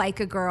if you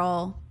like a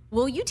girl,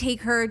 will you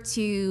take her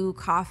to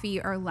coffee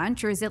or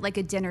lunch, or is it like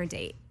a dinner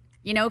date?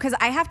 Because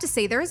I have to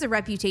say there is a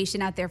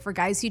reputation out there for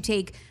guys who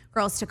take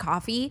girls to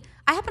coffee.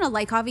 I happen to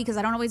like coffee because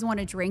I don't always want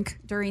to drink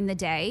during the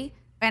day,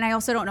 and I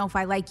also don't know if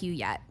I like you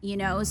yet.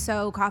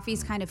 So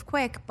coffee's kind of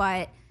quick,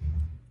 but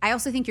I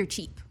also think you're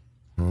cheap.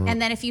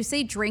 And then if you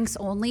say drinks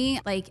only,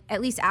 like at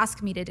least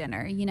ask me to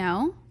dinner.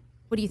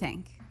 What do you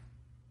think?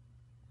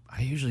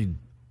 I usually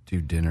do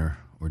dinner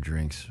or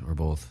drinks or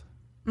both.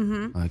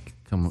 Mm-hmm. Like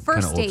kind of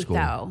First old date, school.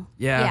 though.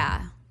 Yeah.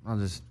 Yeah. I'll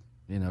just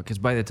because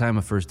by the time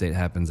a first date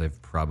happens,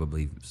 I've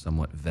probably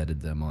somewhat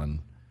vetted them on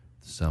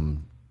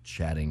some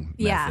chatting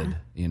Yeah. method.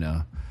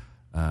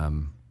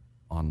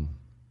 On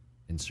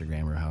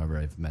Instagram or however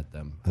I've met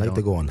them. I like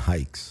to go on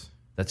hikes.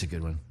 That's a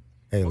good one.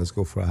 Hey, let's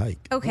go for a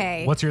hike.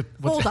 Okay.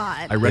 Hold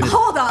on. I read it.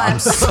 Hold on.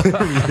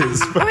 Let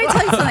me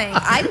tell you something.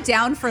 I'm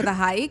down for the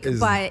hike,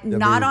 but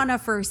not on a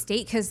first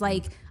date because,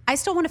 I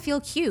still want to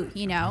feel cute,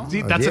 See, That's that's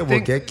the yeah, thing. we'll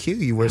get cute.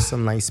 You wear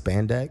some nice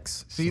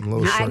spandex. See, some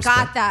little I short got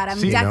stuff, that. I'm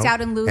you decked know?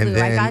 out in Lulu. And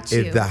then I got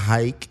you. if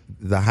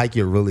the hike,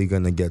 you're really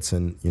gonna get to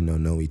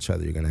know each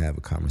other. You're gonna have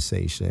a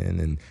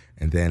conversation,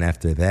 and then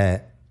after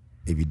that,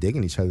 if you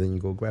digging each other, then you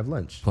go grab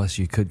lunch. Plus,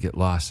 you could get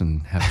lost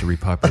and have to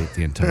repopulate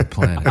the entire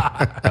planet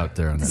out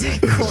there on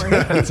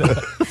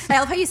that. I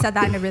love how you said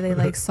that in a really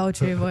like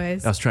sultry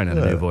voice. I was trying out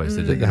a new voice.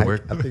 Did it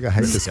work? I think a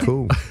hike is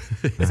cool.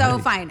 So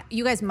fine,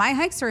 you guys, my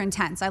hikes are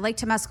intense. I like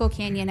Temescal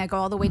Canyon. I go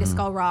all the way to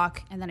Skull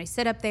Rock, and then I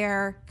sit up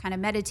there, kind of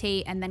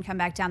meditate, and then come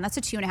back down. That's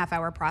a 2.5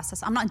 hour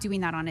process. I'm not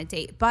doing that on a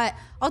date, but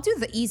I'll do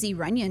the easy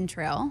Runyon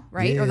Trail,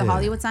 right, or the Yeah.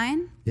 Hollywood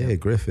Sign. Yeah,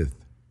 Griffith.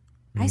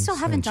 I still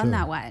haven't done chill.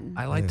 that one.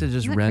 I like to just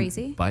Isn't that rent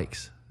crazy?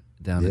 bikes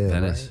down Yeah, at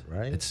Venice.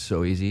 right. It's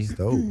so easy.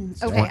 Dope.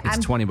 Okay, It's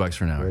I'm $20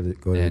 for an hour,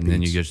 Go to the and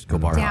then you beach. just go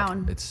bar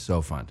Down. hop. It's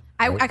so fun.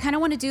 I kind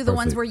of want to do the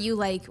ones Perfect. where you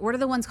like. What are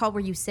the ones called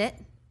where you sit?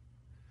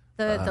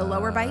 The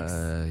lower bikes.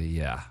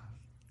 Yeah,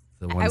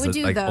 the ones would that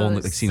do like only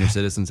those. like senior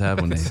citizens have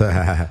when they.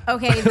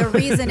 Okay, the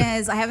reason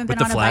is I haven't been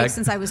With on the a bike flag?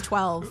 since I was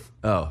 12.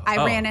 Oh, I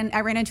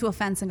ran into a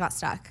fence and got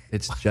stuck.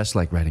 It's just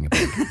like riding a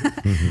bike.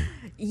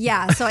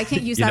 Yeah, so I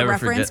can't use You that never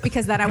reference forget.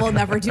 because then I will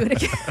never do it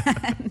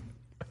again.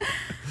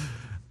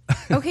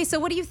 Okay, so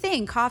what do you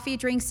think? Coffee,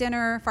 drinks,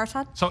 dinner,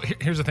 Farshad? So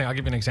here's the thing. I'll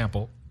give you an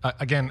example.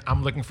 Again,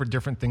 I'm looking for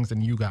different things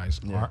than you guys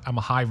are. I'm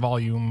a high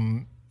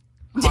volume.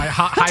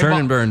 High Turn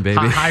and burn, baby.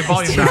 High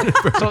volume. guy.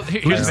 So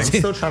here's the I'm thing.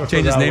 still trying to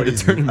Change figure his out name what to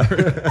he's Turn and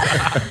Burn.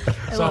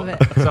 I love it.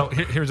 So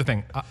here's the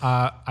thing.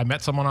 I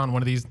met someone on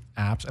one of these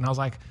apps, and I was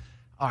like,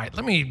 all right,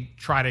 let me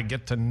try to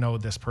get to know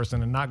this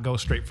person and not go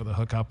straight for the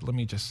hookup. Let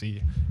me just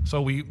see.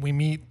 So we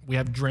meet, we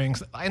have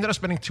drinks. I ended up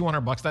spending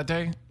 $200 that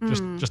day,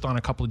 just on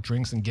a couple of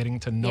drinks and getting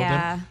to know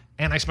Yeah. them.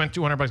 And I spent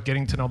 $200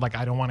 getting to know, like,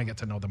 I don't want to get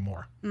to know them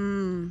more.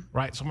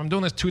 Right? So I'm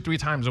doing this 2-3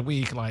 times a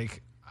week.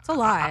 Like, It's a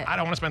lot. I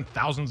don't want to spend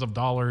thousands of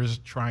dollars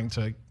trying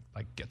to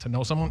like get to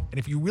know someone. And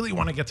if you really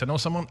want to get to know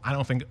someone, I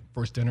don't think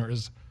first dinner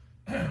is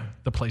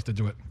the place to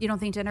do it. You don't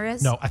think dinner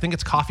is? No, I think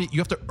it's coffee. You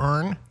have to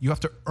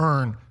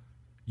earn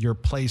your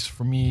place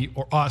for me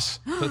or us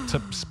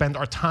to spend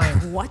our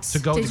time. What to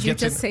go did to you get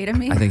just to, say to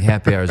me? I think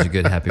happy hour is a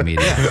good happy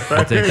medium.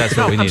 I think that's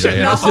what we need.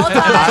 saying- No, Yeah.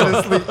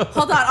 hold on.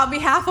 Hold on. On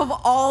behalf of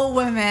all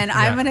women,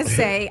 I'm going to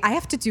say I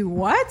have to do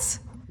what?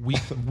 we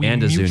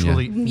And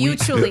Azunia.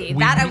 Mutually.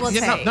 That I will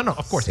yeah, take. No,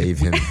 of course. Save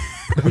him.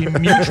 We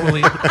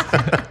mutually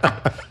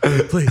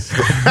Please.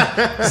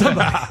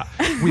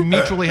 we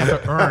mutually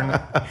have to earn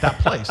that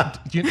place.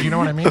 Do you know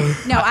what I mean?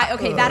 No,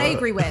 that I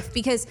agree with.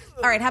 Because,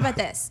 all right, how about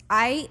this?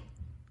 I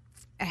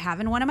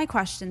have in one of my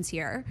questions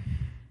here.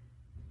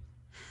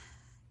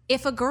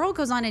 If a girl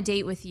goes on a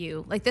date with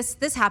you, like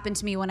this happened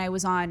to me when I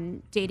was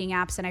on dating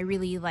apps and I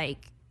really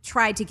like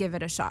tried to give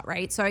it a shot,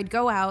 right? So I'd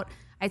go out,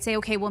 I'd say,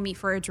 okay, we'll meet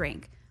for a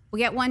drink. We'll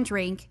get one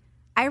drink.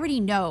 I already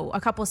know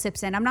a couple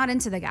sips in, I'm not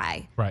into the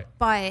guy. Right.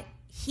 But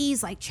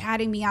he's like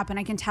chatting me up and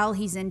I can tell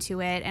he's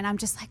into it. And I'm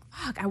just like,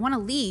 fuck, I want to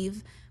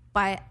leave,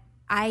 but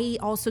I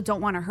also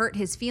don't want to hurt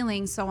his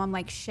feelings. So I'm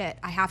like, shit,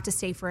 I have to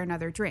stay for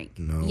another drink.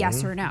 No.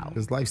 Yes or no?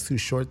 Because life's too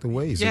short to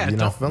waste. Yeah, If you're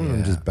not don't- feeling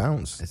them, just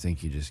bounce. I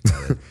think you just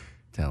gotta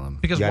tell him.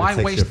 Because You gotta why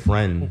text waste? your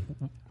friend.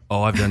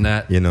 Oh, I've done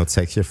that. You know,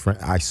 text your friend.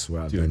 I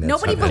swear I've done that.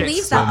 Nobody so much.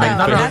 believes that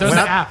though. No, That's- there's an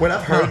app. When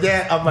I've heard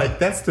that, I'm like,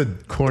 that's the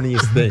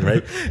corniest thing,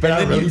 right? But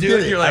I really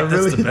did it. I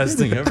really the best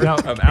thing ever. No,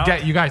 I'm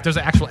out. you guys, there's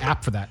an actual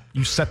app for that.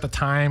 You set the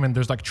time and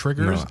there's like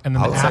triggers, and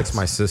then I'll the text app-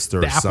 my sister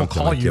the or app will something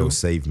call like, yo, you.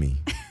 save me.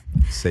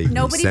 Save me.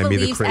 Nobody Send me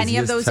the believes any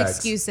of craziest those text.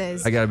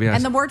 excuses. I gotta be honest.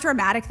 And the more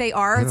dramatic they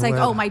are, it's know like,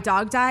 what? oh, my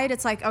dog died.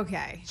 It's like,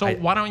 okay. So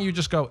why don't you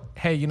just go,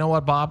 hey, you know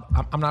what,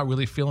 Bob? I'm not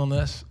really feeling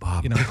this.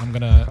 Bob. You know,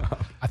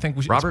 I think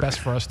it's Robert? best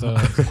for us to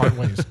part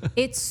ways.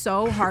 It's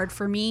so hard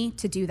for me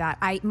to do that.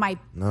 I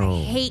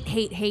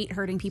hate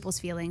hurting people's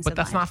feelings. But in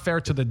that's life. not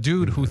fair to the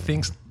dude who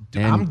thinks,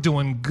 And- I'm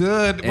doing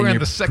good. We're in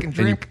the second and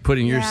you're drink.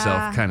 putting Yeah.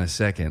 yourself kind of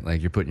second,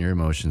 like you're putting your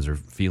emotions or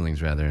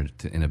feelings rather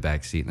in a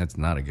back seat, and that's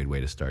not a good way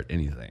to start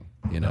anything.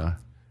 You know.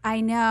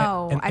 I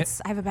know. And-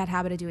 I have a bad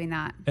habit of doing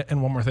that.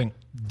 And one more thing,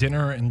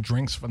 dinner and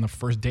drinks on the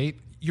first date,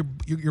 you're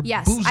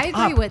Yes, boozed I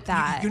agree up. with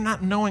that. You're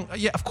not knowing.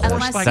 Yeah, of course.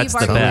 Unless Like, That's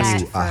you've the already best.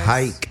 met Ooh, a first.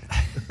 hike.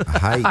 A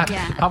hike. Yeah.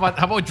 how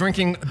about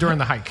drinking during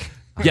the hike?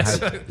 Yes.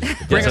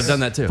 Yes, I've done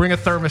that too. Bring a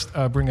thermos.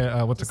 Bring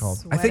a what's it called?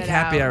 I think Sweat it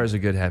happy out. hour is a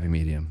good happy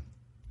medium.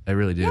 I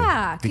really do.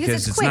 Yeah,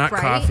 because it's quick, not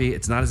right? coffee.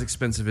 It's not as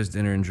expensive as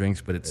dinner and drinks,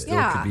 but it still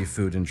Yeah. could be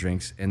food and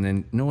drinks. And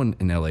then no one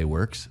in LA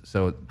works,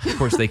 so of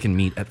course they can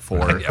meet at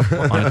 4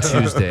 on a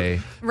Tuesday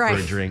Right.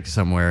 for a drink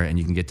somewhere, and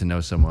you can get to know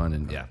someone.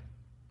 And yeah,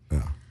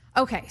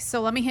 Okay,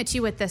 so let me hit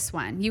you with this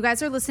one. You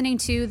guys are listening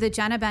to The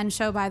Jenna Ben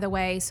Show, by the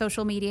way.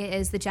 Social media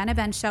is The Jenna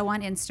Ben Show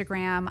on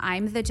Instagram.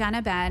 I'm The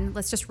Jenna Ben.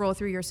 Let's just roll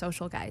through your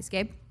social, guys.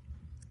 Gabe?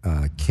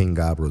 King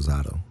Gob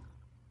Rosado.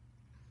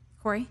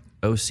 Corey?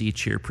 OC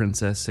Cheer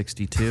Princess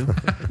 62.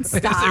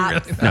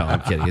 Stop. No,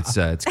 I'm kidding.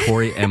 It's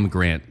Corey M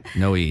Grant.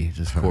 No E,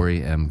 just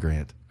Corey M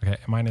Grant. Okay,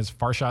 mine is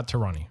Farshad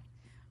Tarani.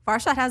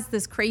 Farshad has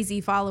this crazy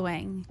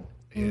following.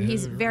 And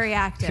he's very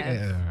active.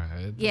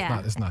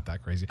 It's not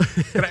that crazy.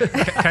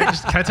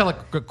 Can I tell a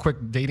quick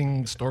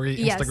dating story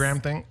Yes.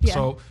 Instagram thing? Yeah.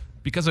 So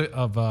because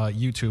of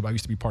YouTube, I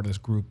used to be part of this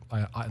group,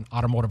 an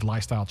automotive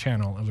lifestyle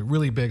channel. It was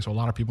really big, so a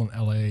lot of people in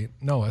LA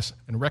know us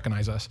and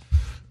recognize us.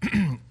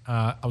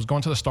 I was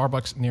going to the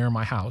Starbucks near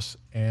my house,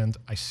 and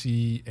I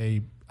see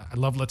a I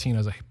love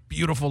Latinas, a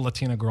beautiful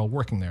Latina girl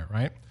working there,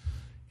 right?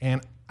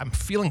 And I'm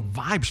feeling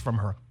vibes from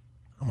her.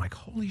 I'm like,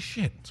 holy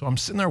shit. So I'm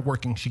sitting there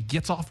working. She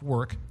gets off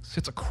work,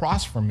 sits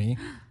across from me,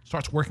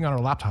 starts working on her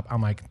laptop.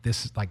 I'm like,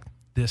 this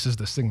is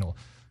the signal.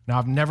 Now,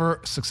 I've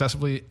never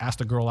successfully asked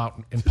a girl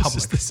out in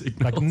public.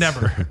 Like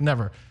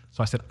never.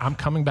 So I said, I'm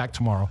coming back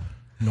tomorrow.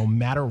 No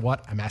matter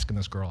what, I'm asking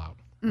this girl out,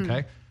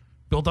 okay?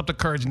 Build up the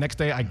courage. Next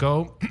day I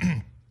go,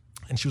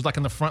 and she was like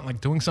in the front,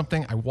 like doing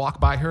something. I walk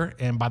by her,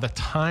 and by the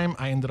time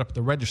I ended up at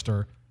the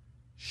register,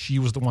 she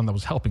was the one that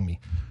was helping me.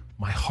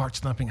 My heart's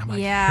thumping. I'm like,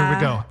 here we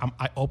go.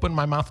 I open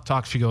my mouth to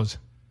talk. She goes,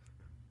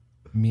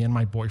 me and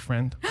my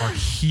boyfriend are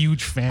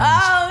huge fans.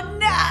 Oh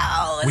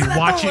no!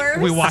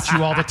 We watch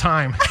you all the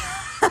time.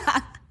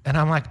 And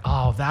I'm like,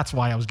 oh, that's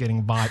why I was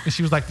getting vibe. And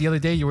she was like, the other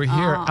day you were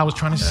here. I was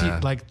trying to see,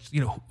 like,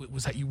 you know,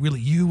 was that really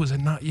you? Was it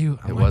not you?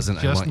 It wasn't.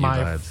 Just my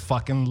vibes.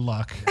 fucking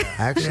luck.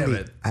 I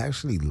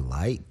actually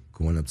like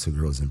going up to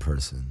girls in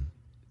person.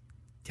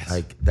 Yes.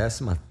 Like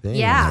that's my thing.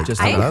 Yeah, like,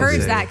 I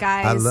encourage it. that,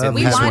 guys. I love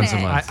We having- want once a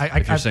it. month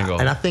if you're single.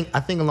 And I think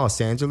in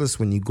Los Angeles,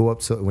 when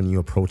you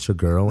approach a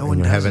girl and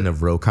you're having a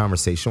real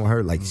conversation with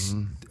her, like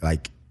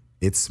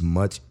it's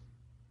much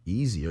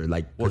easier.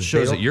 Like, Well, it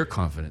shows that you're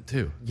confident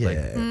too. Yeah. Like,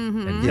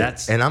 and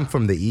that's And I'm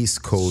from the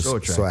East Coast, So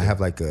so I attractive. have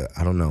like Oh,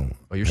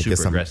 you're I guess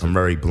super aggressive. I'm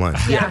very blunt.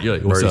 Yeah. You're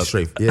like, what's very up?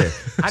 straight. Yeah.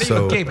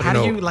 Gabe,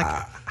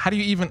 how do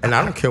you even? And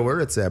I don't care where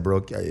it's at, bro.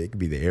 It could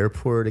be the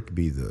airport. It could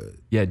be the.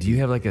 Yeah. Do you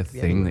have like a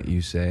thing that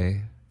you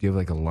say? Do you have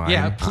like a line?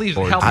 Yeah, please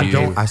Or help do me. I you-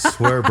 don't. I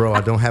swear, bro.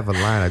 I don't have a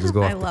line. I just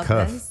go I off the love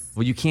cuff. this.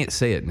 Well, you can't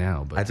say it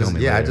now, but I tell just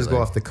me I later, just go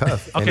like- off the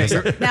cuff. And Okay,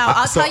 it's- Now,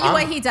 I'll so tell you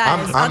what he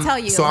does. I'll tell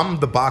you. So I'm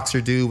the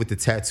boxer dude with the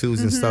tattoos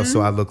and stuff.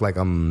 So I look like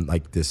I'm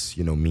like this,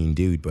 mean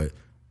dude, but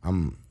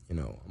I'm a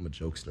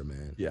jokester,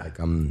 man. Yeah. Like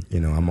I'm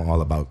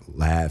all about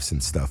laughs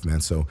and stuff, man.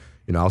 So,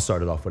 I'll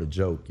start it off with a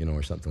joke,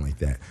 or something like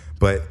that.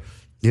 But,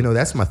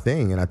 that's my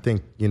thing. And I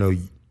think,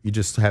 you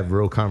just have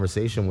real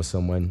conversation with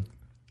someone,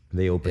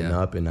 they open Yeah.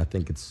 up, and I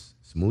think it's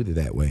smoother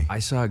that way. I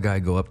saw a guy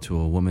go up to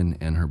a woman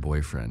and her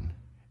boyfriend,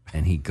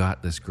 and he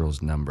got this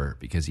girl's number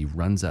because he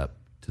runs up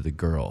to the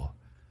girl,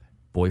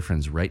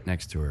 boyfriend's right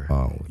next to her.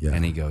 Oh, yeah.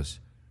 And he goes,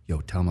 yo,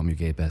 tell him I'm your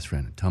gay best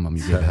friend. Tell him I'm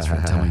your gay best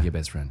friend. Tell him I'm your gay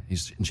best friend.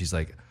 And she's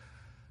like,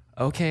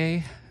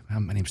 okay,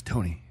 my name's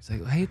Tony. He's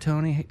like, hey,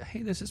 Tony.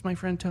 Hey, this is my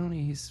friend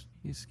Tony. He's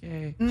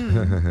gay.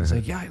 He's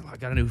like, yeah, I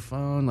got a new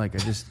phone. Like, I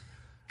just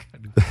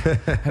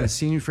haven't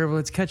seen you forever.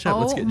 Let's catch up.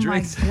 Let's Oh get my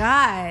drinks.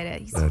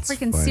 God, he's That's a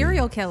freaking funny.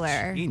 serial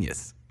killer.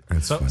 Genius.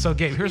 That's So funny.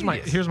 Gabe, here's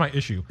my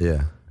issue.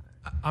 Yeah.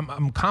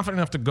 I'm confident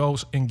enough to go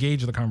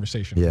engage the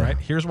conversation, Yeah. right?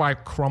 Here's why I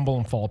crumble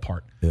and fall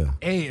apart. Yeah.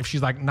 If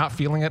she's like not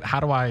feeling it, how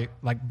do I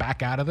like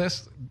back out of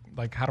this?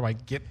 Like, how do I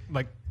get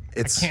I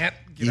can't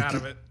get out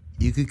of it.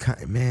 You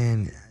could,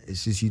 man.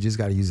 It's just you just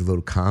got to use a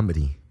little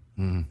comedy.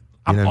 You know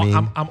what I all-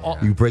 mean? I'm all-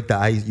 you break the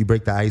ice. You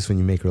break the ice when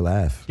you make her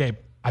laugh. Gabe,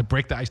 I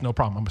break the ice, no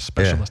problem. I'm a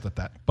specialist at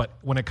that. But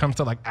when it comes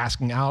to like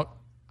asking out,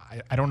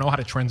 I don't know how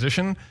to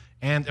transition.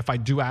 And if I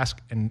do ask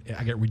and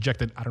I get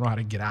rejected, I don't know how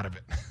to get out of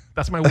it.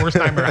 That's my worst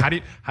nightmare.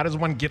 How does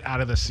one get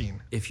out of the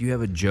scene? If you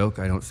have a joke,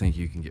 I don't think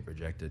you can get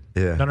rejected.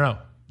 Yeah. No.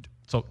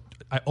 So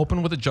I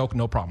open with a joke,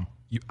 no problem.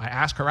 I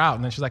ask her out,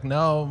 and then she's like,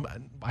 "No,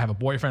 I have a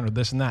boyfriend," or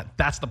this and that.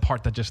 That's the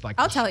part that just like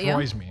I'll tell you.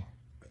 destroys me.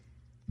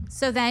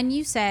 So then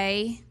you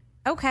say,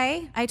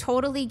 okay, I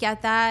totally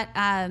get that.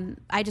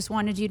 I just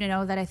wanted you to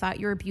know that I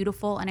thought you were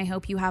beautiful, and I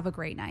hope you have a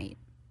great night.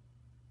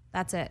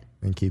 That's it.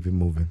 And keep it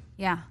moving.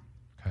 Yeah.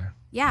 Okay.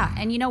 Yeah,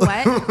 and you know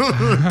what?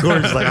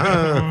 Corey's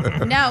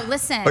like, No,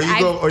 listen.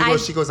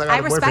 she goes, I got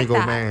a boyfriend. respect You go,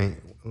 that. man,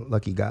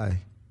 lucky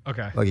guy.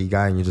 Okay. Lucky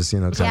guy, and you just,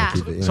 trying Yeah. to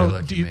keep it, So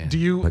know. do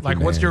you Lucky like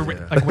what's man. your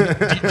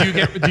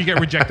like do you get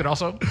rejected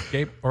also,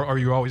 Gabe, or are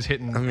you always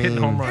hitting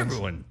home runs?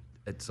 Everyone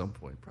at some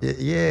point, probably.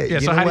 Yeah, Yeah, you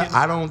so know how do what? you-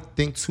 I don't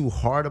think too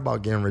hard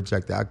about getting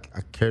rejected. I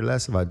care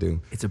less if I do.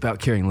 It's about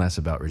caring less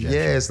about rejection.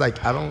 Yeah, it's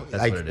like I don't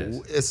That's like. what it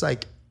is. It's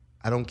like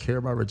I don't care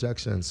about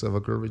rejection. So if a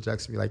girl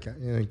rejects me, like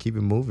keep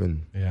it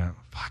moving. Yeah.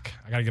 Fuck.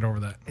 I gotta get over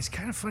that. It's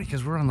kind of funny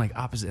because we're on like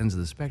opposite ends of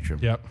the spectrum.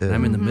 Yep. And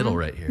I'm in the middle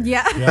right here.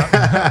 Yeah.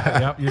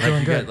 Yep. You're doing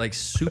You good. got like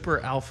super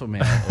alpha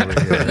male over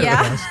here.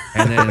 Yeah.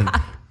 And then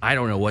I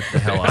don't know what the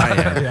hell I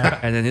am. Yeah.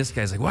 And then this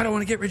guy's like, well, I don't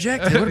want to get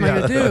rejected. What am I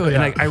going to do? And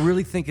Yeah. I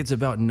really think it's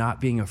about not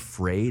being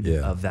afraid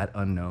Yeah. of that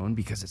unknown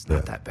because it's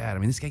not that bad. I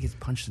mean, this guy gets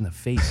punched in the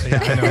face I know,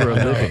 for a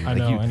I know, living. I Like,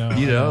 know, you I know.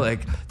 know,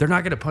 like they're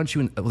not going to punch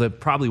you in, well, they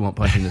probably won't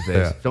punch you in the face.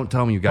 Yeah. Don't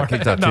tell me you got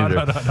kicked out No,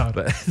 Tinder. no.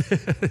 But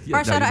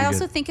yeah, Rashad, no, I you're also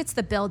good. think it's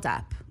the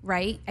buildup,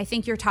 right? I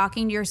think you're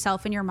talking to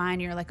yourself in your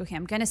mind. You're like, okay,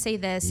 I'm going to say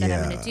this and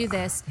I'm going to do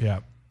this.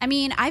 Yeah. I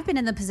mean, I've been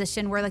in the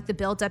position where like the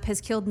buildup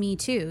has killed me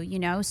too,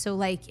 So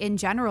like in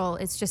general,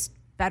 it's just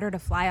better to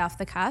fly off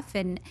the cuff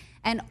and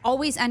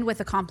always end with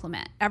a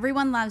compliment.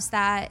 Everyone loves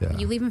that. Yeah.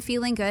 You leave them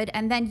feeling good,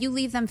 and then you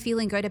leave them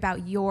feeling good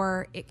about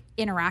your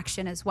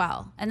interaction as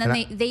well. And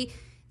then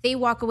they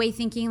walk away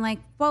thinking like,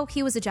 well,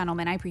 he was a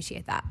gentleman. I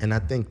appreciate that. And I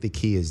think the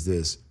key is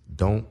this: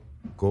 don't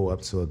go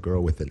up to a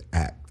girl with an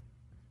act.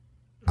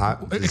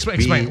 Just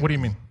Explain. What do you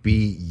mean?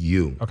 Be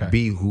you. Okay.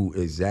 Be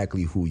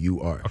exactly who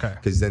you are. Okay.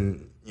 Because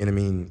then, you know what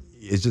I mean,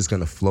 it's just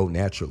gonna flow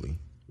naturally.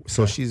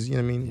 So she's, you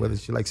know what I mean, whether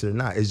she likes it or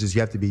not. It's just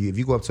you have to be. If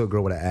you go up to a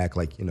girl with an act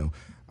like,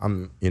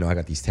 I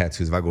got these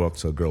tattoos. If I go up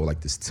to a girl with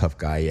like this tough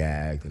guy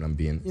act, and I'm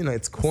being,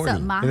 it's corny.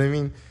 What's up, Ma? You know what I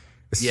mean?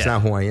 It's just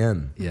not who I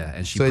am. Yeah,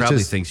 and she So it's probably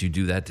just- thinks you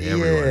do that to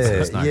everyone. So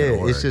it's not gonna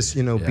work. It's just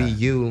be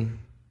you,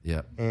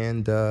 Yeah.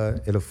 and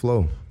it'll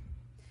flow.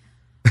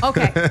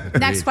 Okay.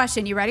 Next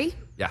question. You ready?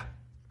 Yeah.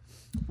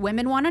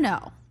 Women want to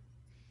know.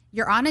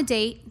 You're on a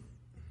date,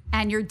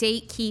 and your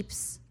date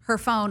keeps her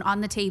phone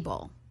on the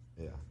table.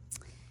 Yeah.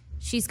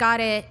 She's got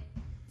it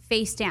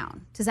face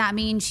down. Does that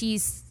mean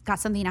she's got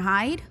something to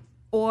hide,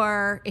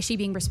 or is she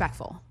being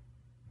respectful?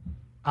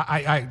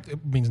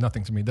 It means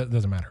nothing to me. That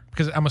doesn't matter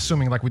because I'm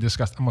assuming, like we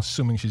discussed, I'm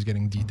assuming she's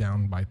getting D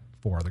down by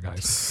 4 other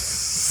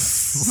guys.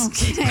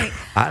 Okay.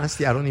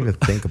 Honestly, I don't even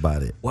think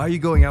about it. Why are you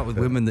going out with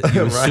women that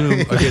you assume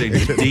are getting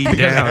D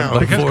down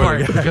before?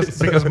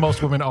 Because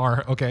most women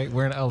are. Okay,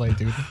 we're in LA,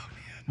 dude.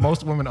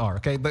 Most women are.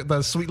 Okay,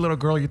 the sweet little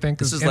girl you think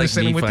This is is like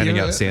innocent me with finding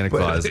you, out Santa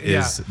Claus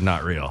is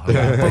not real.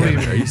 Believe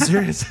me. Are you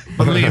serious?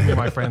 Believe me,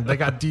 my friend. They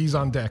got D's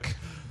on deck.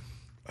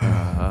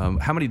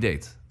 How many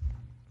dates?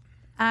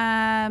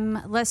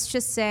 Let's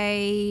just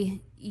say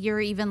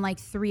you're even like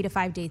 3 to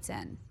 5 dates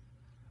in.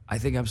 I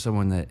think I'm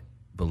someone that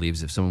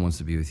believes if someone wants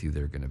to be with you,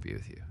 they're going to be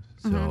with you.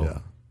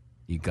 So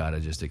you got to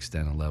just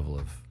extend a level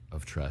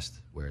of trust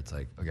where it's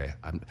like, okay,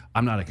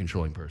 I'm not a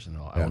controlling person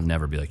at all. I will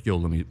never be like, yo,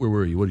 where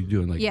were you? What are you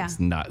doing? Like, it's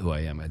not who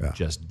I am. I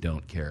just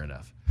don't care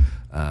enough.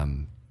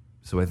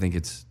 So I think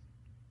it's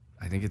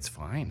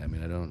fine. I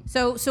mean, I don't.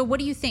 So what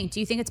do you think? Do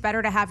you think it's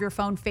better to have your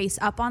phone face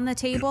up on the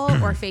table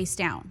or face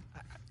down?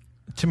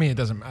 To me, it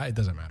doesn't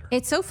matter.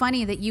 It's so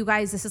funny that you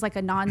guys, this is like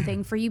a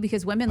non-thing for you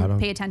because women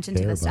pay attention to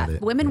care this about stuff.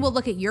 it. Women will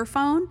look at your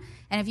phone,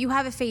 and if you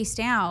have it face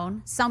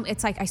down,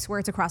 it's like, I swear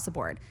it's across the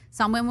board.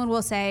 Some women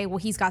will say, well,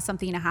 he's got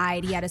something to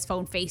hide. He had his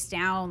phone face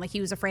down. Like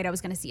he was afraid I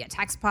was going to see a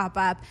text pop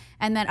up.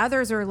 And then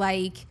others are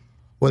like,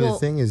 Well, the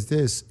thing is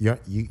this,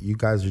 you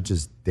guys are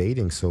just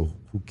dating, so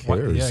who cares? Yeah,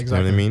 You know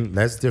exactly. what I mean?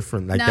 That's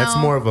different. Like that's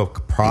No. more of a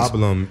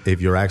problem if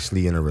you're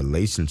actually in a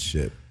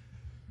relationship.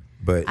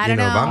 But I don't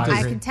know. if I'm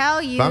just, I can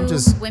tell you, I'm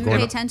just women going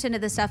pay up- attention to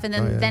this stuff, and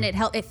then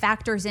it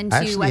factors into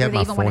I actually whether have they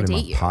my even want phone to in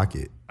date my you.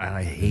 pocket. And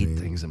I hate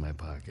things in my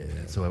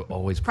pocket. So I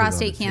always put it on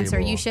Prostate the cancer,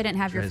 table. you shouldn't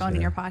have your phone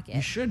in your pocket.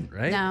 You shouldn't,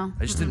 right? No.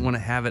 I just didn't want to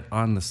have it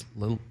on this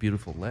little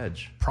beautiful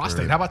ledge.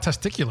 Prostate. How about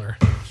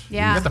testicular?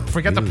 Yeah.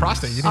 Forget the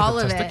prostate. You need All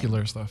the of it.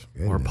 testicular stuff.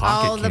 Or All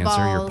pocket the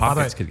cancer. Your balls.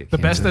 pockets could get The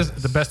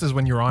cancer. best is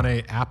when you're on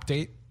a app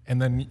date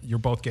and then you're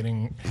both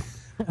getting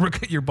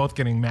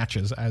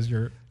matches as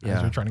you're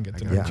trying to get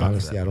to know Yeah, each other.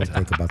 honestly, I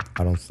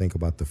don't think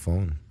about the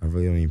phone. I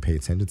really don't even pay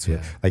attention to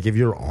it. Like if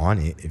you're on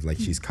it, if like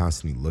she's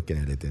constantly looking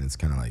at it, then it's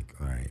kind of like,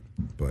 all right.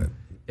 But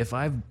If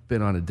I've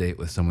been on a date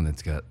with someone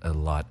that's got a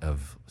lot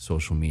of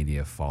social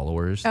media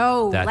followers,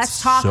 Oh, that's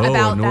let's talk so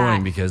about annoying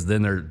that. because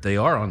then they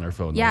are on their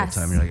phone the Yes.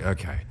 whole time. You're like,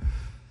 okay.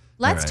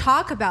 Let's All right.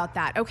 talk about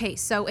that. Okay,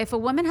 so if a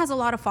woman has a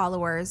lot of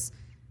followers,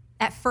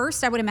 at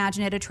first I would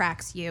imagine it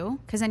attracts you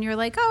because then you're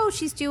like, oh,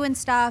 she's doing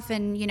stuff,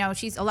 and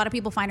a lot of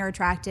people find her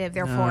attractive,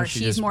 therefore She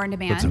she's just more in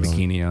puts a demand.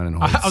 bikini on and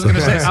I was gonna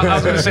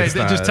say, it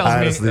just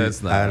tells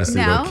me. I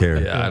honestly No? don't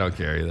care. Yeah, I don't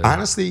care either.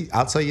 Honestly,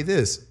 I'll tell you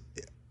this.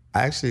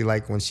 I actually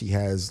like when she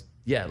has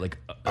Yeah, like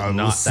a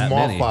not that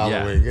small many.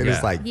 following. Yeah, And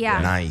it's like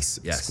Yeah.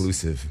 nice, Yes.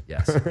 exclusive.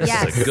 yes,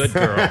 Yes. It's a good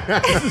girl.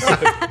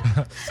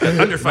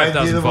 Under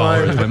 5,000 the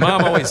followers. one. My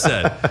mom always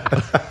said.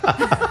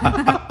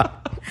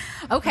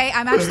 Okay,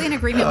 I'm actually in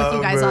agreement with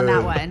you guys on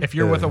that one. If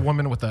you're with a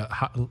woman with a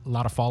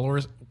lot of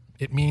followers,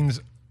 it means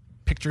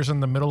pictures in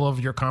the middle of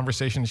your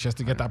conversation. It's just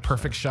to get that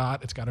perfect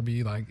shot. It's got to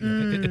be like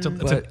it's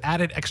an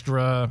added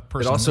extra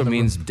person. It also in the room.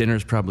 means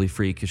dinner's probably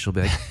free because she'll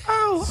be like,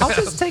 Oh, I'll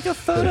just take a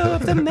photo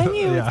of the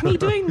menu of me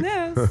doing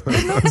this, and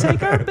they'll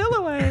take our bill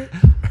away.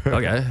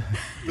 okay.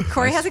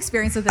 Corey has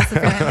experience with this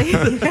apparently.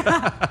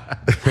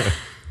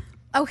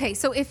 Okay,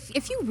 so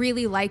if you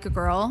really like a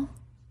girl,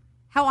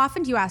 how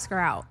often do you ask her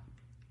out?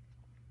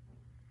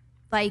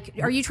 Like,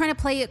 are you trying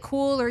to play it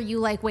cool, or are you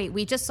like, wait,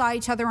 we just saw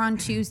each other on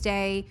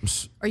Tuesday?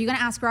 Are you going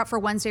to ask her out for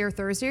Wednesday or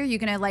Thursday? Or are you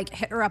going to like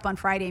hit her up on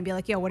Friday and be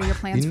like, yo, what are your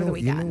plans for the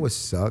weekend? You know what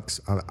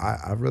sucks?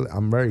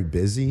 I'm very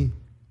busy,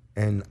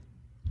 and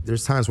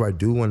there's times where I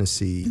do want to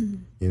see.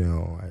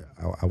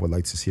 I would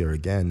like to see her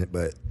again,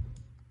 but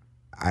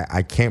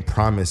I can't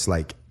promise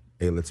like,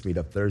 hey, let's meet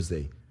up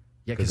Thursday.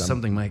 Yeah, because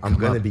something might I'm come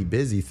gonna up. be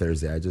busy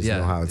Thursday. I just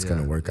know how it's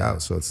gonna work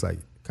out. So it's like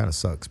kind of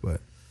sucks, but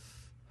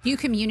Do you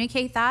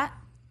communicate that?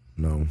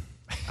 no.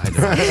 I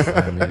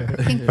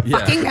don't.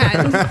 Fucking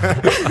men.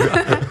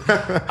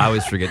 I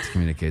always forget to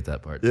communicate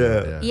that part.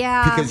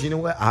 Yeah. Because you know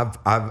what?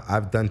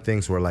 I've done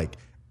things where like,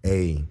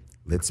 hey,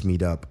 let's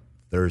meet up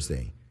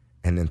Thursday.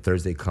 And then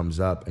Thursday comes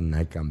up and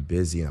like I'm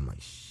busy and I'm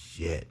like,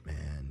 shit,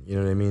 man. You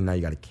know what I mean? Now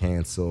you gotta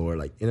cancel or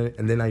like,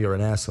 and then now you're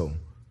an asshole.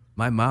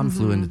 My mom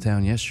flew into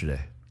town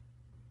yesterday.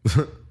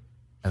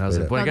 And I was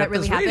like, well, I Oh, got that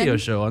really this radio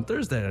happened? show on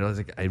Thursday. And I was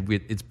like,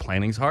 it's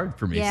planning's hard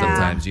for me Yeah.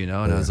 sometimes, And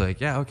I was like,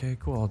 yeah, okay,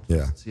 cool. I'll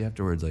Yeah. see you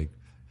afterwards. Like,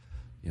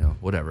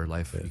 whatever.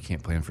 Life, you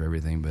can't plan for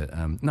everything. But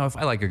no, if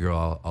I like a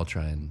girl, I'll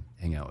try and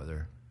hang out with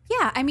her.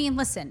 Yeah, I mean,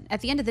 listen,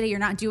 at the end of the day, you're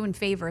not doing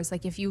favors.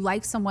 Like if you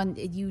like someone,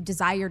 you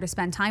desire to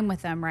spend time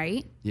with them,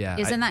 right? Yeah,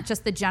 Isn't that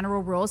just the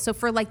general rule? So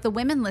for like the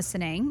women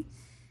listening,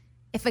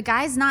 if a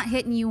guy's not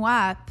hitting you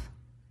up,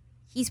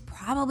 he's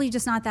probably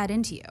just not that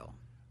into you.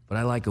 But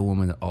I like a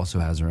woman that also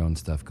has her own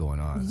stuff going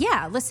on.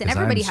 Yeah, listen, 'Cause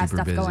everybody I'm has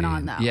super stuff going busy on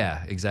and- though.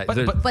 Yeah,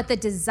 exactly. But the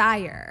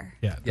desire.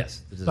 Yeah.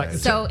 Yes, the Like,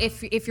 desire. So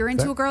if you're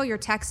into a girl, you're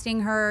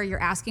texting her, you're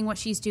asking what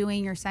she's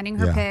doing, you're sending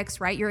her Yeah. pics,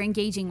 right? You're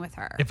engaging with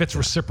her. If it's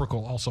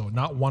reciprocal, also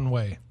not one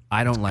way.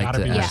 I don't like gotta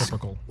to be ask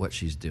reciprocal. what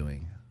she's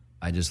doing.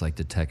 I just like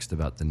to text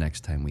about the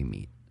next time we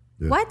meet.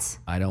 What?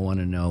 I don't want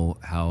to know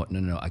how.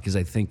 No, because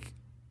I think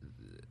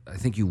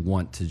you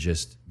want to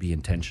just be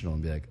intentional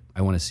and be like,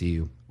 I want to see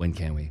you. When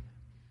can we?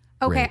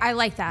 Okay, Great. I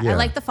like that. I Yeah,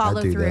 like the I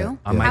follow do through. that.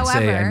 I might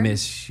say I However-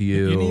 miss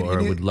you, You need-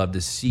 or would love to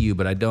see you,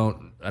 but I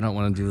don't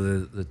want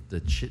to do the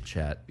chit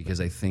chat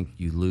because I think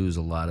you lose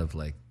a lot of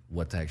like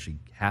what's actually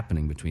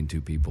happening between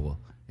two people.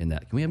 In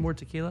that, can we have more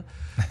tequila?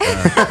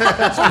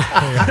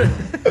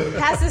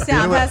 Pass this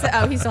down. Pass it.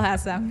 Oh, he still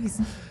has some.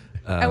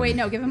 Oh wait,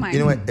 no, give him mine. You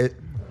know what?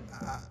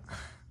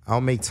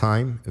 I'll make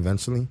time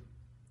eventually.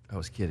 I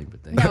was kidding,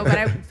 but thank No,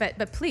 you.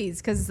 but please,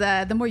 because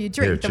the more you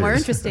drink, Here, the more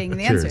cheers. interesting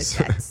the answers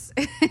gets.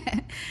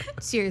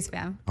 Cheers,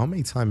 fam. I'll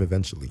make time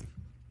eventually.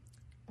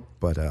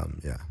 But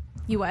yeah,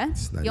 You what?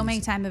 not You'll easy.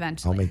 make time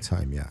eventually. I'll make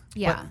time. Yeah.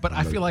 Yeah. But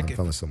I feel like I'm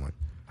feeling someone.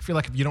 I feel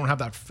like if you don't have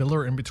that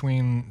filler in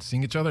between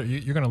seeing each other,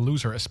 you're gonna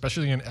lose her,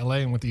 especially in LA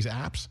and with these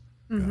apps.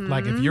 Mm-hmm.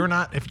 Like if you're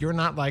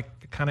not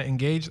like kind of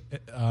engaged,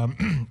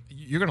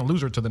 you're gonna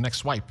lose her to the next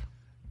swipe.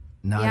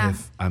 Not Yeah.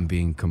 if I'm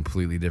being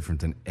completely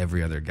different than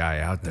every other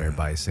guy out there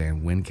by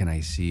saying, when can I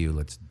see you?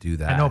 Let's do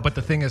that. I know, but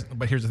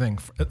here's the thing.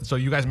 So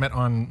you guys met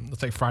on, let's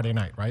say, Friday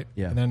night, right?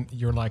 Yeah. And then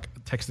you're like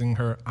texting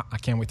her, I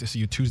can't wait to see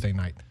you Tuesday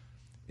night.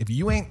 If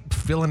you ain't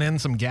filling in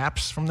some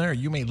gaps from there,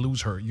 you may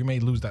lose her. You may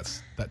lose that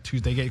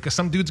Tuesday gate because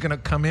some dude's gonna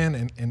come in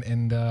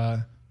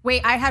and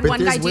Wait, I had But one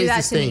guy there's do ways that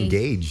to to stay me.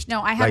 engaged.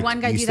 No, I had Like,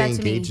 one guy you do stay that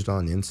to me. engaged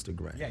on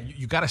Instagram. yeah,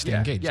 you gotta stay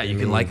engaged. Yeah, you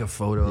can like a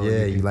photo.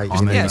 Yeah, you can like.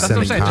 comment. Yeah, that's what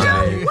I'm saying.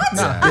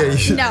 Yeah, you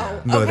should-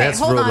 No. No, Okay, that's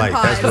hold real on, life.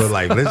 That's pause. real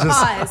life. Let's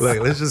Pause. just look.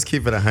 Let's just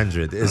keep it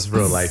 100. It's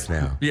real life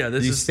now. Yeah,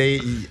 this you is-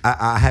 stay.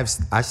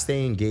 I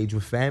stay engaged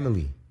with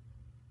family.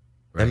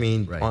 I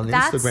mean, right. on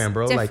That's Instagram,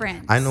 bro.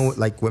 different. Like I know,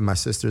 like with my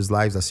sister's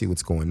lives, I see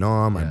what's going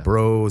on. My Yeah.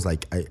 bros,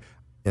 like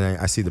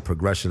I see the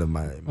progression of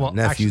my Well,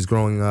 nephews actually-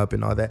 growing up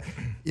and all that.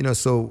 You know,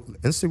 so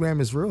Instagram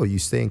is real. You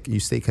stay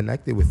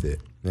connected with it.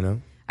 You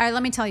know. All right,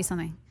 let me tell you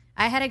something.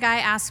 I had a guy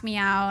ask me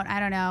out, I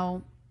don't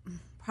know,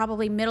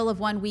 probably middle of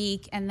one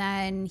week, and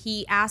then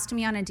he asked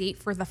me on a date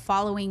for the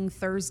following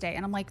Thursday.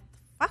 And I'm like,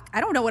 fuck, I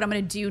don't know what I'm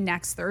gonna do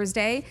next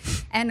Thursday.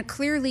 And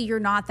clearly you're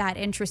not that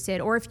interested.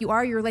 Or if you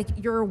are, you're a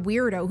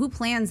weirdo. Who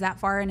plans that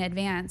far in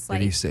advance? Did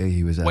he Like say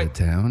he was out of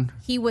town?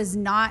 he was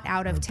not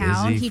out of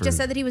town. busy He for- just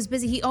said that he was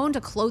busy. He owned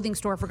a clothing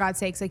store, for God's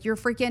sakes. Like you're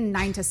freaking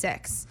 9 to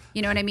 6.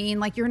 You know what I mean?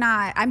 Like you're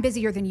not, I'm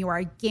busier than you are,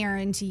 I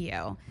guarantee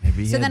you.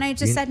 Maybe he So had- then I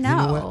just said no. You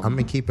know what? I'm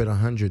gonna keep it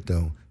 100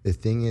 though. The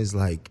thing is,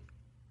 like,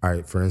 all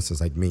right, for instance,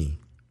 like me,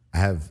 I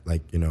have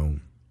like, you know,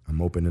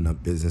 I'm opening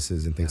up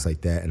businesses and things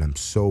like that, and I'm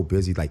so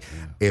busy. Like,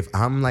 if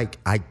I'm like,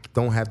 I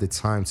don't have the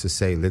time to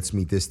say, let's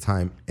meet this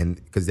time, and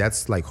because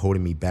that's like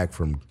holding me back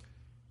from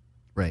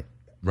Right.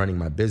 running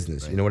my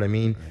business. You know what I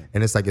mean?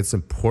 And it's like it's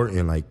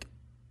important, like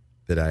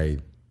that I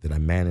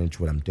manage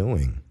what I'm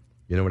doing.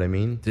 You know what I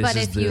mean? But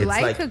if you it's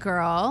like, like- a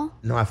girl,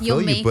 No, I feel you'll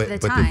you, make but the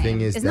the time.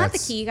 thing is Isn't that the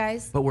that's- key,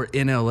 guys? But we're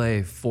in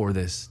LA for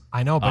this.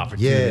 I know, but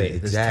opportunity. Yeah,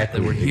 This-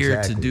 exactly, We're here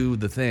exactly. to do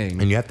the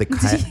thing. And you have to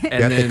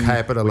And then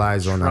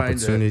capitalize we're on trying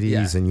to-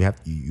 opportunities, yeah. and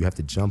you have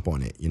to jump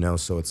on it. You know,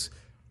 so it's,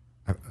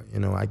 you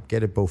know, I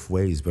get it both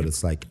ways, but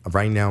it's like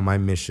right now my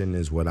mission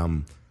is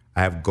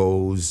I have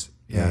goals,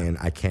 Yeah. and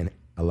I can't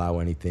allow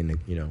anything to,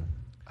 you know.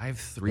 I have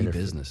 3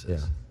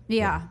 businesses.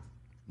 Yeah.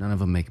 None of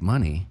them make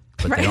money,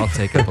 but they all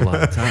take up a lot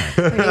of time.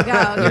 There you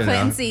go. You're You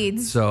planting know?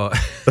 seeds. So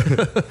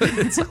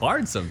it's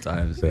hard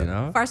sometimes, you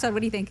know? Farsad, what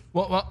do you think?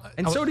 well,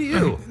 And so do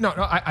you. No,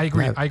 I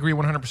agree. I agree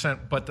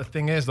 100%. But the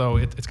thing is, though,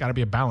 it's got to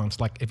be a balance.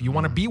 Like, if you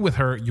want to be with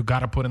her, you got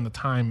to put in the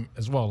time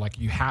as well. Like,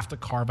 you have to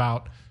carve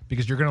out,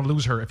 because you're going to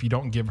lose her if you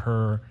don't give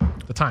her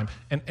the time.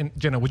 And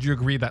Jenna, would you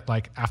agree that,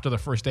 like, after the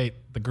first date,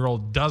 the girl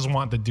does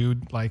want the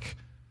dude, like,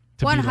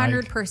 to be like,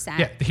 100%.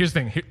 yeah, here's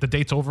the thing. The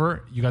date's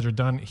over. You guys are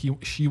done.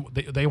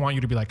 They want you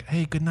to be like,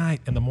 hey, good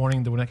night. In the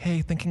morning, they were like,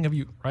 hey, thinking of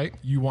you, right?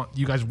 You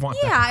guys want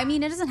that. Yeah, I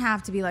mean, it doesn't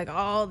have to be like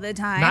all the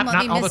time.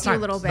 Let me all the miss you a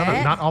time. little No,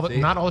 bit.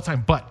 not all the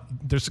time. But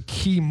there's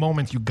key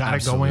moments you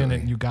gotta go in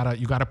and you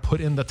gotta put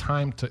in the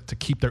time to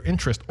keep their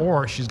interest,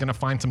 or she's gonna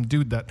find some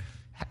dude that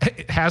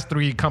has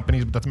 3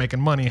 companies but that's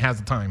making money, has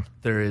the time.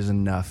 There is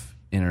enough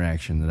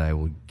interaction that I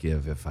will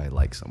give if I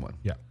like someone.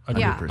 Yeah,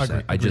 100%.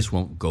 Agree. I just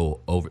won't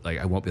go over, like,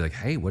 I won't be like,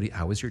 hey,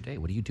 how was your day?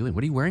 What are you doing?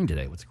 What are you wearing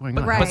today? What's going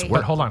on? Right. How's But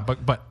work? hold on,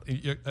 but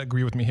you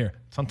agree with me here.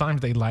 Sometimes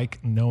they like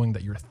knowing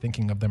that you're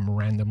thinking of them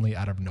randomly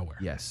out of nowhere.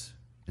 Yes.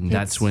 And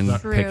that's It's when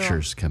true.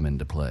 pictures come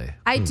into play.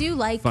 I do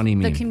like Funny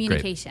the meme.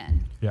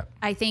 communication. Yeah.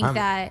 I think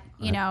that,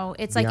 it's Be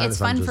like, it's honest,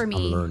 fun I'm for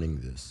me. I'm learning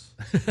this.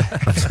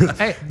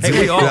 Hey,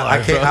 we all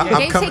are.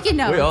 Gabe's taking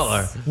notes. We all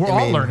are. we're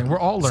all learning. We're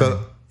all learning.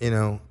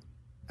 So,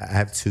 I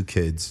have 2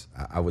 kids.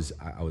 I was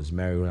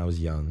married when I was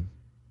young.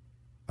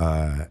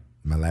 My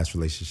last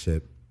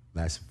relationship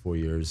lasted 4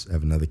 years. I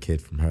have another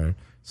kid from her.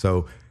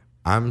 So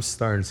I'm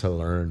starting to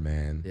learn,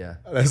 man. Yeah.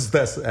 That's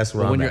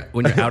where When I'm you're at.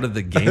 when you're out of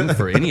the game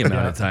for any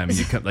amount of time, and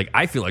you come, like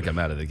I feel like I'm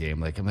out of the game.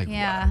 Like I'm like,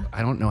 Yeah. wow,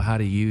 I don't know how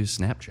to use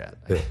Snapchat.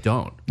 I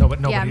don't. no, but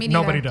Yeah, me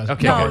nobody neither. does.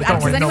 Okay, No, okay. Don't does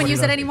worry, anyone nobody use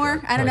does. it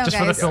anymore? I don't know, Just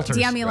for the guys. filters.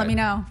 DM me, let me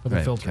know. For the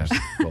Right, filters. okay,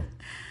 cool.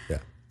 Yeah.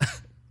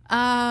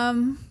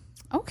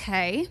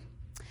 Okay.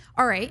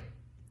 All right.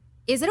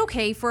 Is it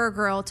okay for a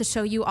girl to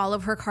show you all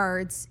of her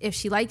cards if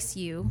she likes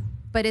you,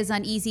 but is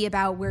uneasy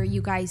about where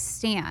you guys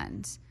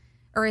stand?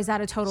 Or is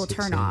that a total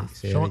turn off?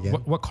 Say it Show, again.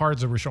 what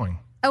cards are we showing?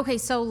 Okay,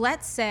 so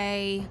let's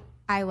say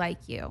I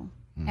like you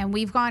and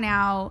we've gone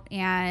out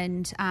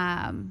and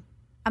I'm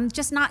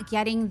just not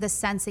getting the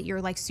sense that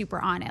you're like super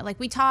on it. Like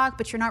we talk,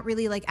 but you're not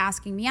really like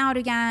asking me out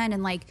again.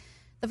 And like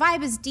the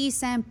vibe is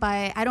decent,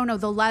 but I don't know,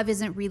 the love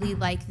isn't really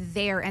like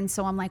there. And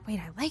so I'm like, wait,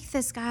 I like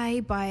this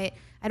guy, but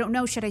I don't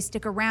know, should I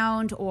stick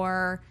around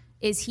or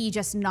is he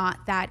just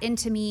not that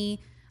into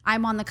me?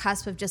 I'm on the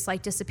cusp of just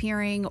like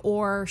disappearing,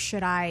 or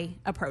should I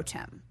approach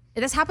him?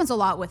 This happens a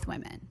lot with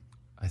women.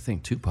 I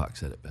think Tupac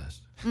said it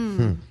best.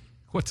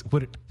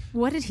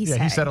 What did he say?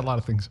 Yeah, he said a lot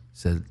of things.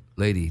 Said,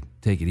 "Lady,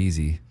 take it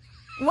easy.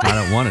 What? I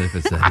don't want it if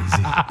it's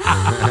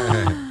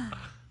that easy."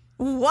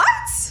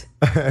 What?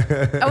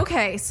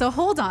 Okay, so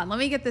hold on. Let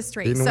me get this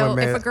straight. You know So what,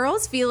 man? if a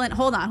girl's feeling,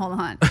 hold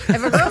on.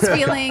 If a girl's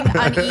feeling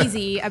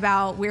uneasy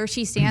about where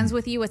she stands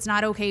with you, it's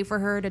not okay for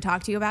her to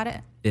talk to you about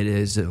it? It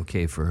is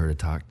okay for her to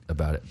talk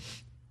about it.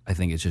 I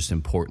think it's just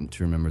important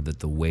to remember that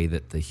the way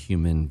that the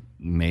human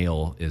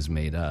male is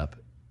made up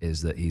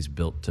is that he's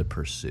built to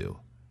pursue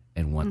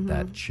and want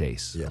that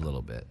chase a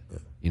little bit. Yeah.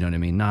 You know what I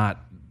mean?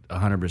 Not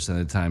 100% of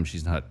the time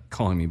she's not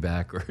calling me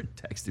back or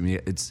texting me.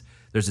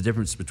 There's a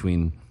difference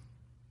between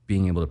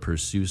being able to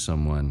pursue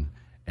someone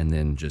and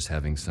then just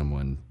having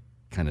someone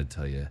kind of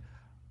tell you,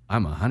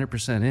 I'm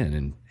 100% in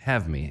and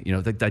have me. You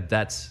know,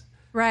 that's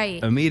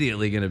Right.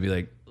 immediately going to be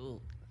like,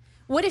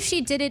 What if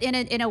she did it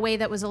in a way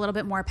that was a little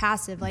bit more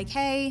passive? Like,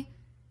 hey,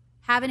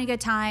 having a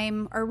good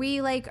time. Are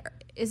we like,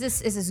 is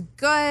this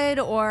good?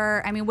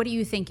 Or, I mean, what are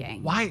you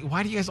thinking? Why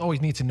do you guys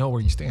always need to know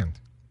where you stand?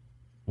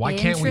 Why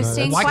can't we?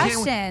 Interesting Why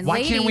question. can't we?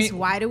 Why can't Ladies, we?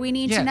 why do we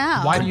need to Yeah,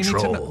 know? Why do you need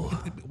to know?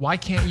 Why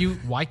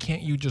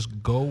can't you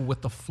just go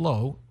with the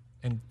flow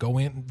and go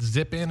in,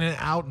 zip in and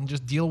out, and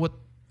just deal with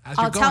as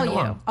you're going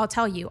along? I'll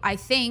tell you. I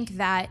think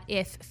that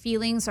if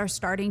feelings are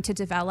starting to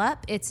develop,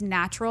 it's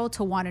natural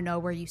to want to know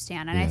where you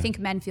stand. And I think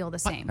men feel the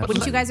same.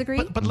 Wouldn't you guys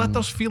agree? But let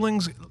those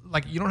feelings,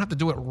 like, you don't have to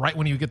do it right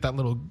when you get that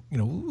little,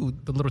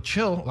 the little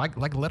chill. Like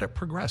let it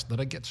progress, let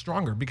it get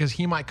stronger, because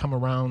he might come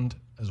around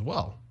as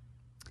well.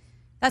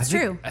 That's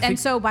true. And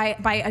so by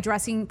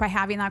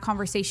having that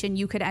conversation,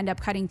 you could end up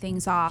cutting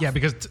things off. Yeah,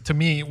 because to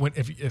me, when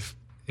if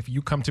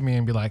you come to me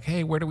and be like,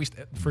 hey, where do we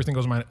stand? First thing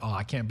goes to my mind, oh,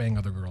 I can't bang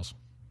other girls.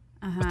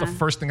 That's the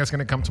first thing that's going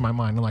to come to my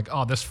mind. I'm like,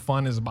 oh, this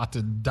fun is about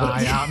to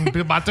die out and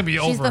about to be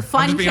over. She's the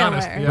fun I'm just being killer.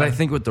 honest. Yeah. But I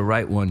think with the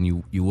right one,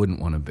 you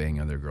wouldn't want to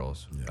bang other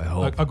girls. I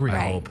hope. Agreed.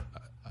 I hope.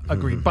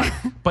 Agreed.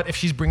 But if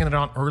she's bringing it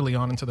on early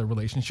on into the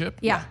relationship,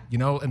 Yeah. in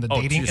the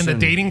Oh, dating too soon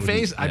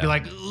phase, wouldn't- I'd be yeah.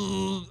 like,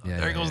 ooh,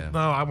 there he goes. yeah.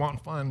 No, I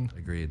want fun.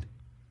 Agreed.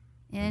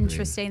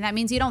 Interesting. That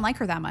means you don't like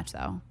her that much,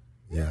 though.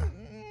 Yeah.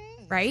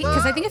 Right?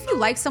 Because I think if you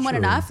like someone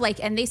enough,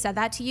 like, and they said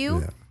that to you,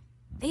 Yeah.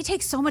 they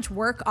take so much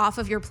work off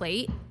of your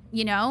plate,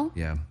 you know?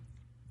 Yeah.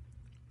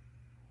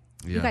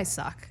 You guys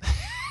suck.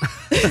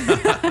 It's All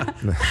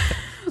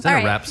like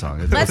right. a rap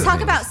song. Let's talk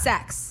about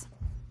sex.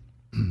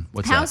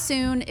 What's How that?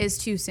 soon is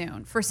too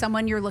soon for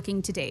someone you're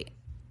looking to date?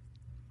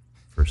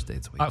 First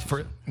date's way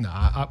too soon.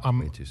 I'm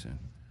Way too soon.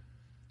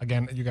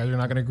 again, you guys are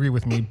not going to agree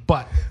with me,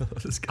 but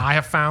I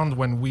have found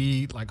when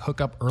we like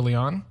hook up early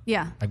on,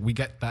 Yeah. like we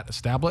get that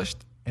established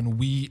and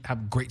we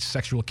have great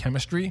sexual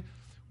chemistry,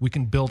 we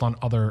can build on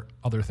other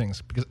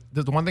things. Because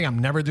the one thing I'm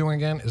never doing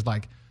again is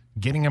like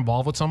getting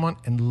involved with someone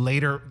and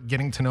later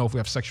getting to know if we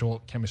have sexual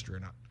chemistry or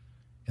not.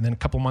 And then a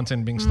couple months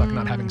in being stuck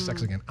not having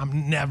sex again.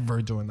 I'm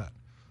never doing that.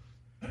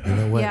 You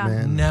know what, Yeah.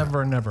 man?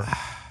 Never.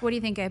 What do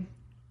you think, Gabe?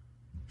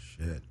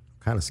 Shit.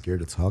 Kind of scared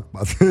to talk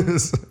about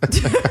this.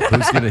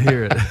 Who's gonna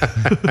hear it?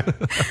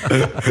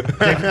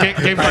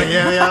 Gabe's like,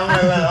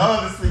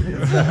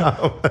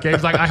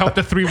 Gabe's like, I hope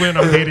the 3 women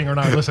I'm dating are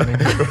not listening.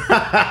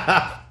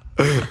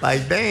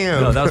 Like,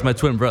 damn. No, that was my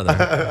twin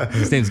brother.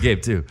 His name's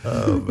Gabe too.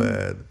 Oh,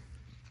 man.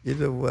 You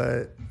know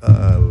what?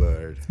 Oh,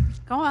 Lord.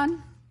 Go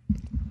on.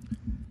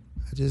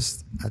 I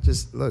just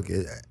look,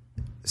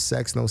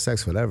 sex, no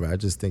sex, whatever. I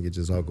just think it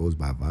just all goes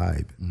by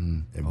vibe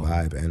and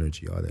vibe,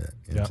 energy, all that.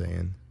 You know what I'm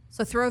saying?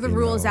 So throw the You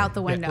rules know, out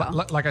the window.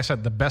 Like I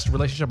said, the best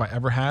relationship I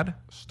ever had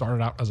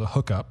started out as a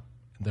hookup.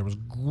 There was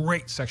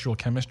great sexual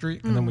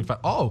chemistry. And then we found,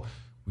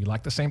 We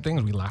like the same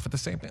things. We laugh at the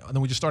same thing. And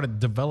then we just started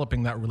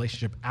developing that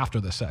relationship after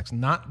the sex,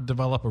 not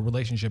develop a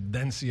relationship,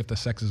 then see if the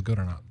sex is good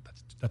or not.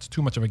 That's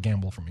too much of a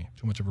gamble for me,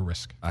 too much of a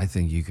risk. I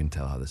think you can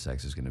tell how the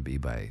sex is going to be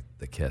by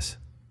the kiss.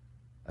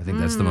 I think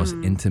that's the most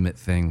intimate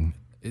thing.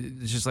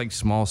 It's just like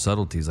small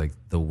subtleties, like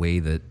the way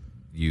that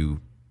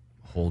you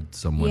hold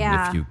someone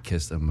if you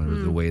kiss them,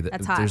 or the way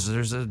that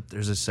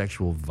there's a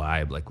sexual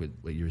vibe, like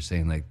what you were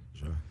saying, like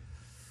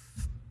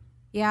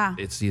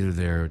it's either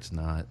there or it's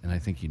not, and I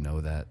think you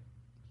know that.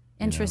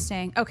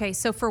 Interesting. Okay,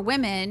 so for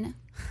women,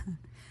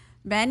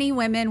 many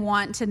women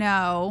want to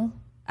know.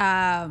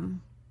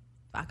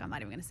 Fuck, I'm not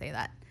even going to say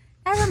that.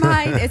 Never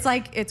mind.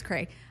 It's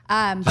cray.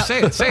 Just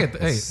say it. Say it.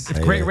 Hey, it's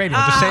great radio.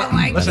 Just say it. Oh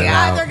my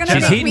God, they're going to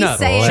make me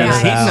say it. She's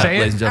heating up.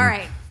 Ladies and gentlemen. All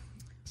right.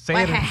 Say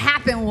What it.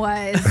 happened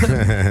was, all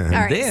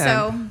right,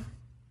 so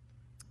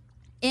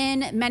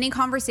in many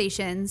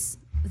conversations,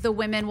 the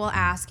women will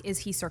ask, is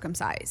he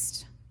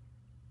circumcised?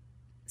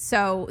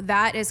 So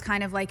that is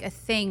kind of like a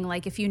thing.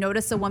 Like if you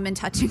notice a woman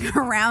touching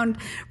around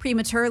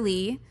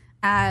prematurely,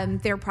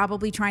 they're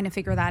probably trying to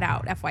figure that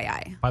out,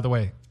 FYI. By the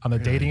way, on the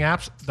dating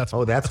apps, that's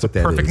what a that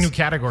perfect is. new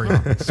category.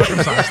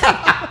 Circumcised.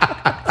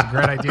 It's a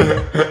great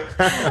idea.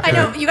 I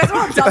know, you guys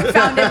are all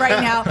dumbfounded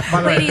right now.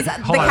 By the way, Ladies, the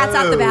hold on. cat's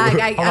out the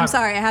bag. Hold I'm on.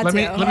 sorry, I had Let to.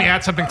 me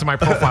add something to my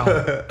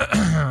profile.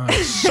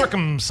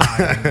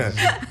 Circumcised.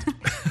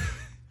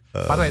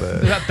 By the way,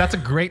 that's a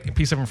great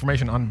piece of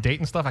information on date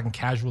and stuff. I can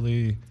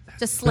casually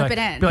Just slip it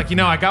in. Be like, I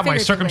got my Figuratively.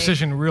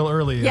 circumcision real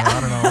early. Yeah.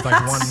 I don't know, it's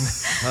like one.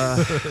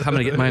 I'm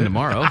gonna get mine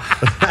tomorrow.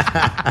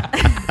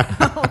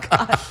 Oh,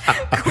 God.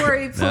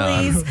 Corey,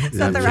 please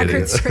set the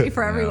record straight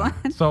for everyone.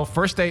 So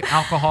first date,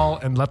 alcohol,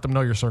 and let them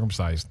know you're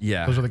circumcised.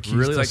 Yeah, those are the keys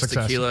really to likes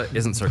success. tequila,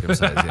 isn't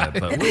circumcised yet,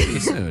 but will be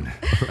soon.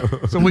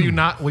 So will you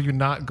not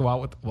go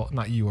out with, well,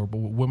 not you, but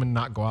will women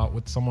not go out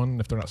with someone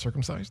if they're not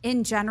circumcised?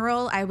 In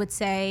general, I would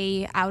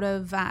say out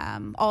of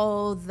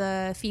all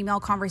the female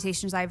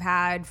conversations I've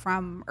had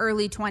from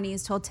early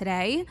 20s till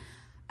today,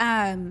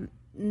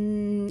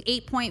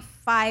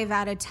 8.5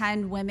 out of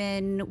 10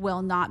 women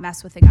will not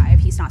mess with a guy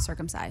if he's not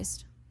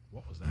circumcised.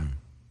 What was that?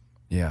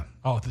 Yeah,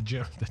 Oh, the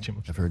gym.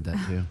 I've heard that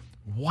too.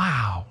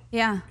 Wow.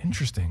 Yeah.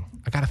 Interesting.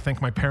 I got to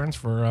thank my parents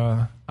for.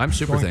 I'm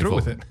super going through thankful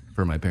with it.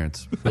 for my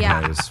parents when Yeah.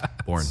 I was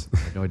born. I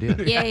had no idea.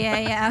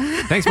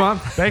 Yeah. Thanks, Mom.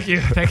 Thank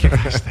you,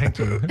 guys. Thank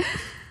you.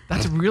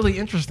 That's really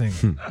interesting.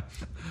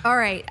 All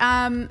right.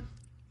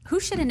 Who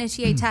should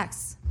initiate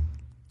texts?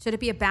 Should it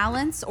be a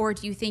balance, or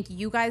do you think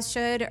you guys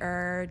should,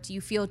 or do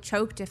you feel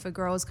choked if a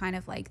girl's kind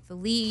of like the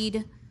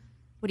lead?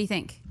 What do you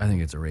think? I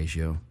think it's a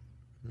ratio.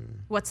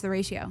 What's the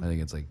ratio? I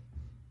think it's like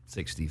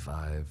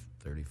 65,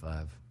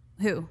 35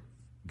 Who?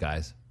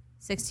 guys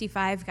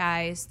 65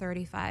 guys,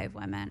 35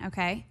 women.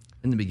 Okay.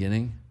 in the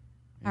beginning.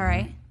 All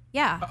right.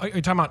 Yeah. Are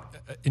you talking about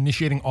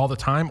initiating all the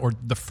time, or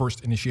the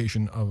first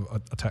initiation of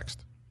a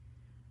text?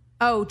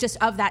 Oh, just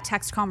of that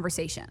text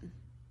conversation.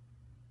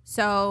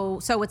 So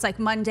it's like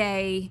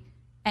Monday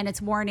and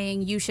it's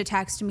morning. You should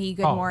text me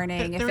good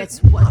morning. If it's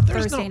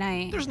Thursday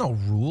night. There's no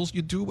rules.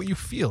 You do what you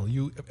feel.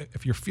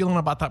 If you're feeling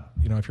about that,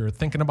 if you're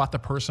thinking about the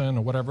person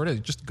or whatever it is,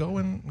 just go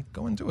and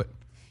do it.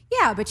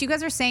 Yeah, but you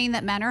guys are saying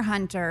that men are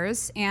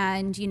hunters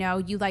and,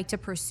 you like to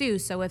pursue.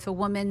 So if a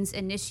woman's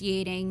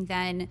initiating,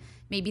 then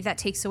maybe that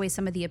takes away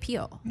some of the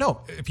appeal.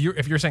 No, if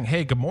you're saying,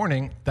 hey, good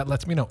morning, that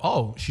lets me know,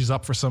 oh, she's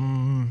up for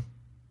some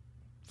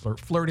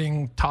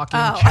flirting, talking,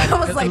 chatting.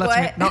 I was like,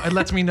 what? It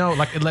lets me know.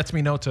 Like, it lets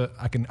me know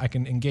I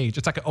can engage.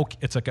 It's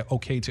like a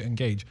okay to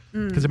engage.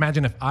 Because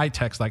imagine if I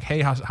text like, hey,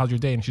 how's your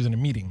day? And she's in a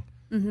meeting.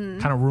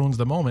 Kind of ruins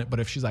the moment.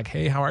 But if she's like,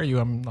 hey, how are you?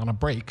 I'm on a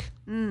break.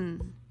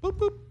 Boop,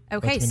 boop.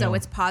 Okay, so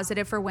it's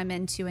positive for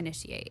women to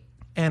initiate.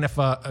 And if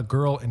a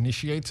girl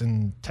initiates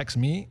and texts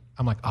me,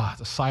 I'm like,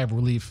 it's a sigh of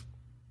relief.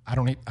 I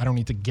don't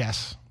need to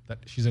guess that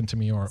she's into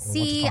me or wants to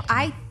See, talk to me.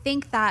 I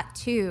think that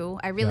too.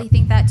 I really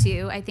think that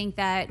too. I think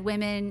that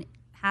women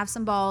have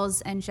some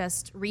balls and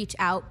just reach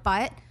out,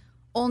 but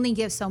only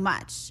give so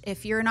much.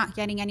 If you're not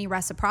getting any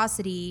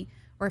reciprocity,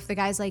 or if the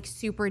guy's like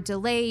super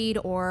delayed,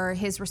 or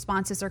his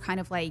responses are kind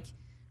of like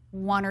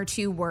one or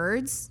two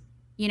words,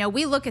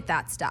 we look at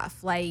that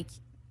stuff. Like,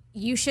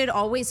 you should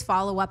always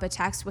follow up a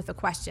text with a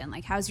question,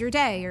 like, how's your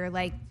day? Or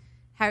like,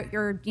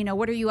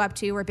 what are you up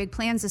to? Or big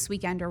plans this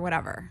weekend or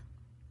whatever,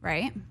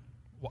 right?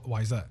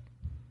 Why is that?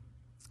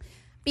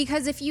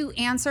 Because if you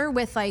answer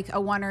with like a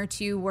one or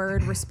two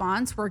word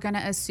response, we're going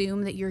to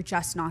assume that you're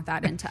just not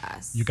that into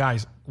us. You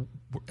guys,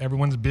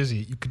 everyone's busy.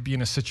 You could be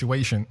in a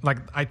situation. Like,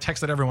 I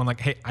texted everyone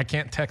like, hey, I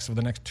can't text for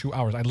the next 2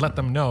 hours. I let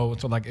them know.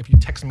 So like, if you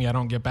text me, I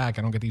don't get back.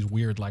 I don't get these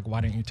weird, like, why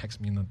didn't you text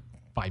me in the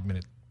 5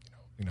 minute,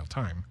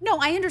 time? No,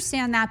 I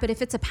understand that, but if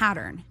it's a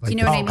pattern, Like, do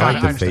you know what I mean? God,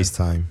 I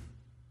FaceTime.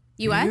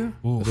 You what?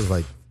 I just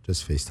like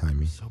just FaceTime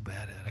me. So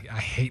bad at it.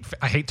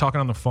 I hate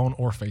talking on the phone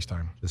or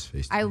FaceTime. Just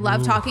FaceTime. I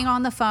love talking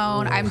on the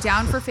phone. I'm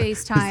down for He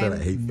said I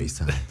FaceTime. hate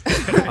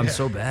FaceTime. I'm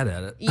so bad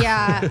at it.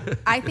 Yeah,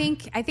 I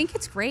think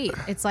it's great.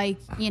 It's like,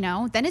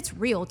 then it's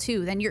real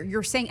too. Then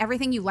you're saying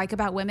everything you like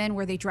about women,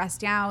 where they dress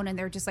down and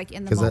they're just like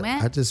in the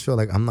moment. I just feel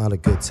like I'm not a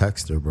good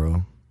texter,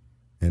 bro.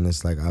 And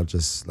it's like, I'll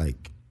just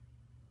like,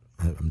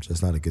 I'm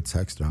just not a good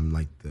texter. I'm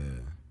like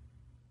the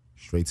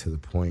straight to the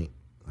point,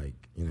 like,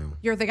 you know.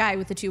 You're the guy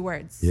with the 2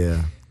 words.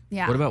 Yeah.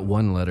 Yeah. What about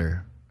one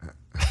letter?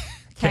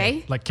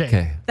 K? Like K.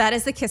 Okay. That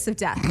is the kiss of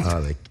death.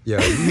 Like, yeah.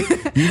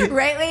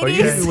 Right, Or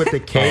you hit ladies? me with the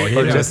K,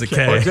 or just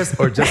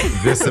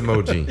this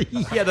emoji.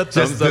 Yeah, the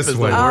Just this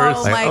one.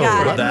 Oh my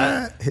God.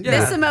 That.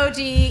 This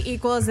emoji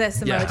equals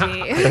this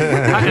emoji.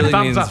 And really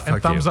thumbs means up. And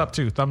fuck thumbs you. up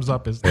too. Thumbs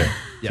up is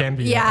can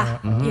be. Yeah.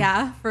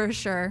 Yeah, for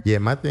sure. Yeah,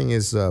 my thing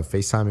is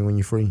FaceTiming when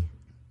you're free.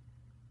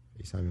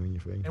 FaceTiming when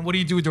you're free. And what do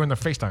you do during the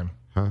FaceTime?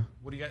 Huh?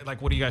 What do you guys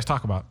like? What do you guys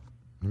talk about?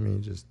 I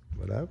mean, just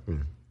whatever.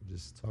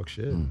 Just talk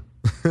shit.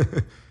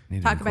 Need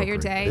to Talk about your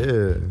incorporate.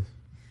 day. Yeah.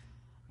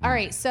 All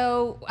right.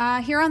 So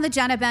here on the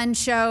Jenna Ben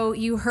Show,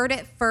 you heard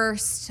it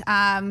first.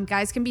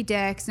 Guys can be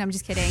dicks. No, I'm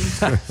just kidding.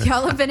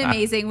 Y'all have been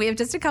amazing. We have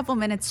just a couple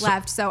minutes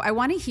left. So I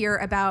want to hear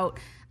about,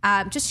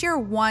 just share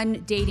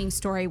one dating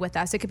story with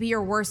us. It could be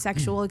your worst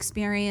sexual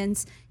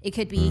experience. It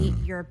could be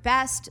your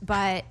best,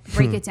 but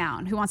break it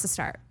down. Who wants to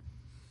start?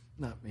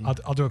 Not me.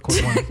 I'll do a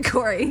quick one.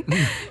 Corey.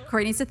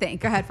 Corey needs to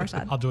think. Go ahead,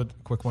 Farshad. I'll do a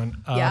quick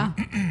one. Yeah.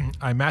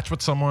 I matched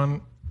with someone.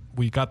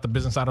 We got the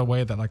business out of the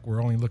way that like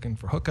we're only looking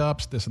for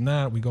hookups, this and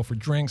that. We go for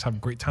drinks, have a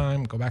great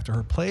time, go back to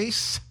her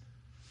place.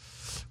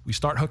 We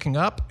start hooking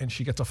up, and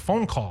she gets a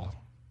phone call,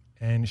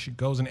 and she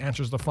goes and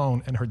answers the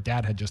phone, and her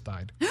dad had just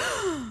died.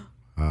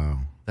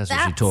 That's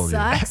what she told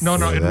sucks. No,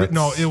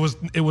 Yeah,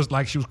 it was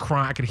like she was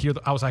crying. I could hear.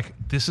 I was like,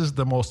 this is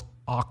the most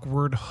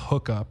awkward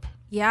hookup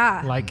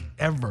Yeah. like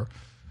ever.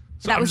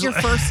 So That I'm was your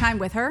just- first time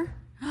with her?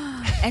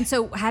 And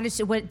so how did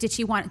she, what did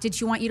she want? Did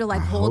she want you to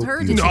like hold hope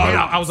her? you Did No, she did.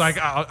 want- I was like,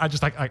 I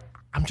just like,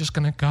 I'm just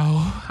gonna go.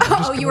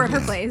 Oh, you were at her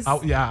place.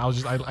 Yeah, I was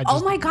just. I just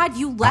Oh my God,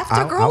 you left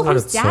I a girl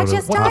would've whose dad sort of-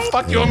 just What died? the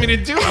fuck you want me to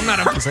do? I'm not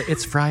a. It's like,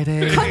 it's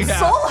Friday.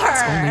 Console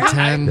her.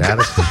 10.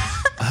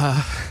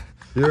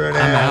 You're an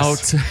I'm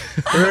ass.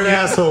 out. You're an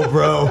asshole,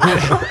 bro.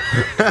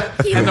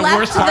 He And the left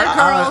worst the part-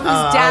 girl whose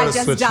I dad would've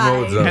just switched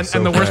modes died. up.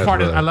 And the worst bad,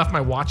 part is bro. I left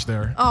my watch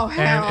there. Oh,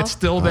 hell. And it's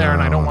still there,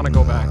 and I don't want to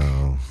go back.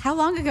 A How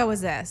long ago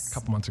was this?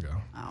 couple months ago.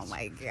 Oh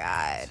my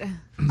God.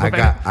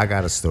 I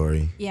got a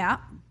story. Yeah.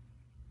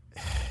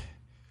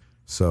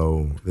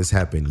 So this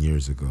happened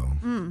years ago.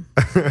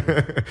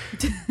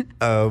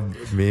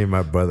 Me and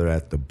my brother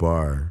at the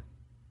bar,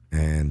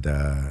 and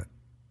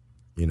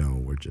you know,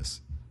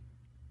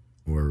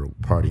 we're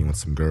partying with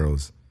some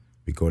girls.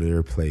 We go to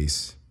their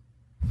place,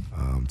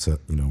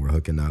 we're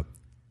hooking up,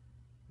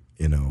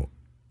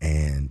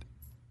 and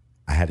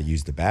I had to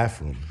use the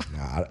bathroom.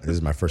 Now, this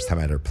is my first time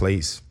at her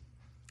place,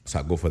 so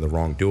I go for the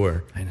wrong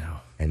door. I know.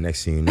 And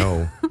next thing you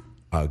know,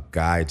 a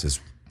guy just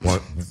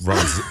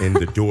runs in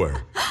the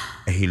door.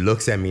 And he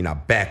looks at me, and I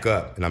back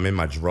up, and I'm in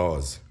my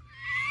drawers.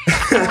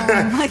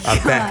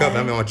 I back up, and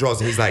I'm in my drawers,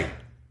 and he's like,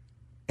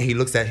 and he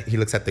looks at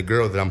the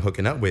girl that I'm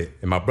hooking up with,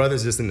 and my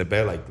brother's just in the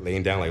bed, like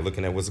laying down, like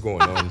looking at what's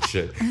going on and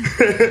shit.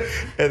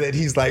 And then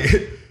he's like,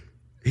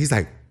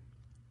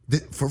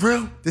 for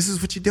real? This is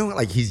what you're doing?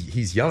 Like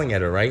he's yelling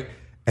at her, right?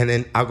 And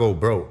then I go,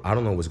 bro, I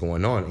don't know what's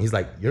going on. He's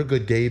like, you're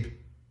good, Gabe.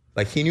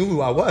 Like he knew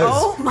who I was.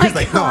 Oh my He's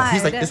like, no.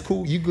 He's like, God. it's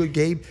cool. You good,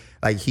 Gabe?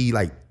 Like he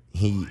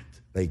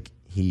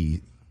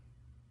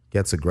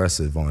gets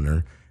aggressive on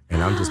her,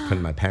 and I'm just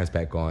putting my pants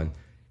back on.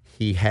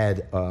 He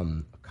had a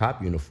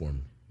cop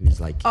uniform. He was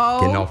like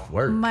getting off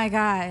work. Oh my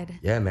God.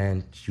 Yeah,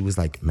 man. She was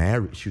like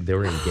married. They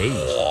were engaged.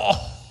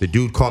 The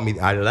dude called me.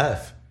 I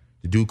left.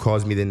 The dude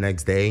calls me the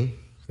next day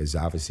because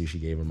obviously she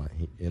gave him my,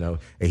 and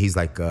he's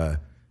like,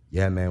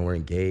 yeah, man, we're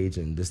engaged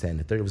and this, that, and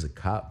the third. It was a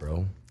cop,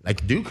 bro.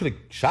 Like, the dude could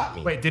have shot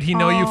me. Wait, did he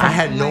know you? I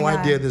had Oh no my God.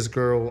 idea this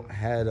girl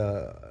had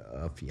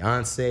a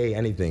fiance,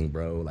 anything,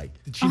 bro. Like,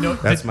 Did she know?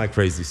 that's my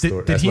crazy story.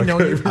 Did That's he my know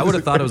you? crazy- I would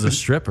have thought it was a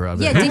stripper. I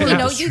was Yeah, like, did he "Oh, know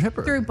that's a you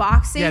stripper." through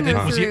boxing?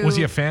 Yeah, or was through...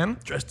 he a fan?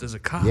 Dressed as a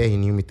cop? Yeah, he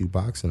knew me through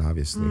boxing,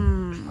 obviously.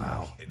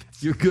 Wow.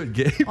 You're good,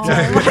 Gabe. Oh my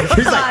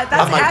God, that's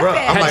I'm like, bro.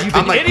 epic. Had you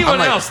been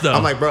anyone else, though?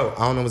 I'm like, bro,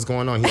 I don't know what's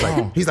going on.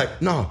 He's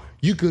like, no,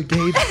 you good,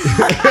 Gabe?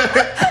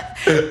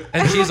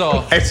 And she's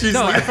all, And she's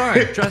no, like- you're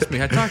fine. Trust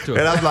me. I talked to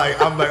And her.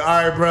 I'm like, all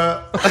right,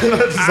 bro.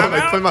 Just, I'm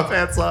like, put my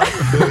pants on.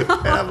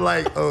 And I'm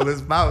like, oh,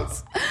 let's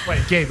bounce.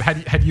 Wait, Gabe,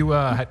 had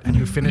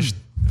you finished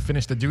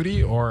the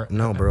duty or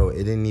No, bro,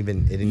 it didn't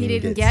even didn't get to It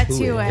didn't it. get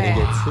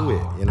to it. You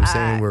know what I'm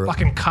saying? We're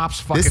fucking cops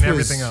this fucking was-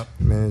 everything up?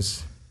 Man,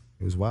 it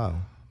was wild. Oh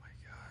my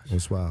gosh. It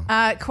was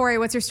wild. Corey,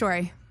 what's your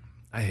story?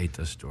 I hate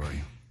this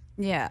story.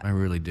 Yeah. I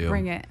really do.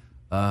 Bring it.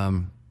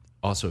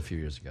 Also, a few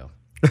years ago.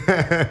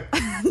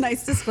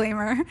 Nice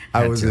disclaimer.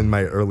 I was in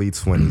my early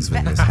 20s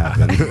when this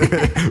happened,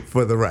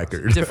 for the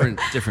record. Different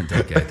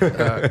decade.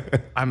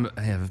 I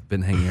have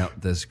been hanging out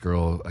with this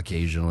girl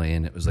occasionally,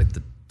 and it was like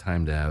the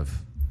time to have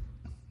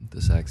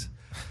the sex.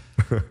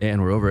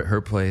 And we're over at her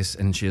place,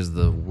 and she has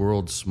the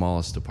world's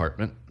smallest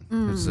apartment.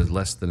 It's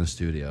less than a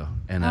studio,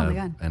 and Oh my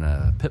God. and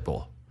a pit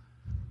bull.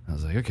 I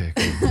was like, okay,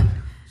 cool.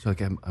 So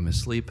like I'm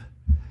asleep,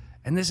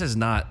 and this is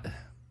not.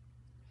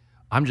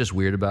 I'm just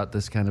weird about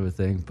this kind of a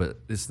thing, but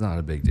it's not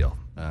a big deal.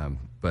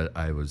 But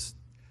I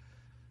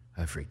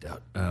freaked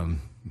out.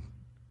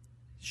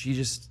 She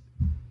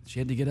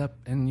had to get up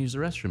and use the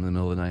restroom in the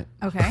middle of the night.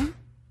 Okay.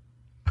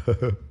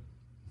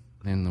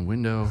 and the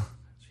window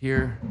is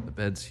here, the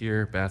bed's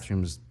here,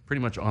 bathroom's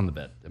pretty much on the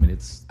bed. I mean,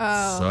 it's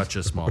such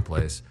a small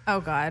place. Oh,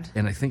 God.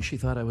 And I think she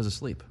thought I was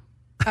asleep.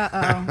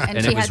 Uh-oh. And she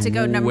it had was to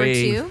go number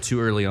way 2?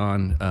 too early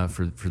on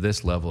for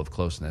this level of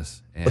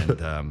closeness.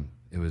 And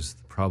it was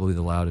probably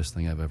the loudest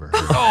thing I've ever heard.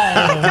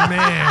 Oh,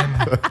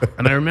 man.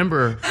 And I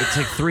remember it's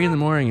like 3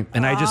 a.m.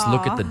 and I just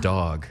look at the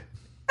dog.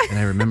 And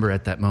I remember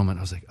at that moment,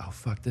 I was like, oh,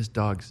 fuck, this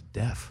dog's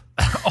deaf.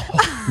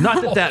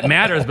 Not that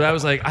matters, but I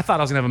was like, I thought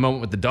I was going to have a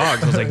moment with the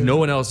dogs. I was like, no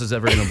one else is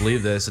ever going to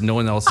believe this, and no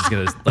one else is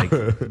going to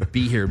like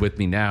be here with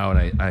me now.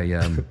 And I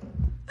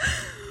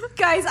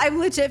Guys, I'm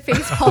legit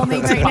face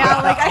palming right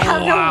now. Like, I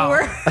have no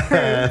words.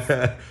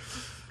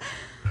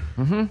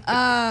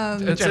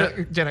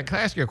 Jenna, can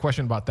I ask you a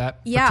question about that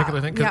Yeah,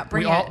 particular thing? 'Cause yeah,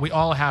 bring we all it. we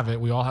all have it.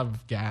 We all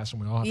have gas,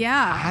 and we all have,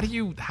 Yeah.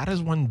 How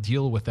does one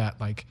deal with that?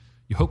 Like,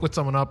 you hook with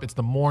someone up, it's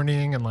the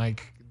morning, and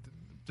like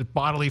the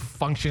bodily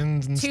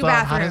functions and 2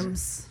 stuff.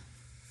 bathrooms.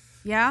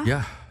 Yeah?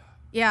 yeah.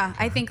 Yeah,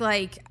 I think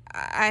like,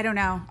 I don't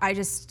know. I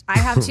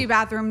have 2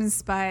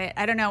 bathrooms, but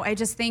I don't know. I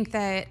just think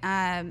that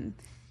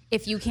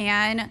if you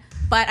can,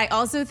 but I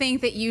also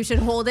think that you should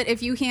hold it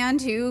if you can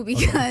too,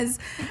 because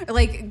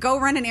like go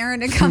run an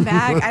errand and come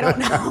back. I don't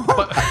know.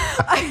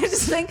 I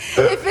just think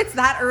if it's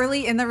that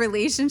early in the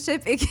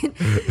relationship, it can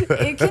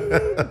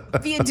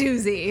be a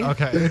doozy.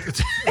 Okay.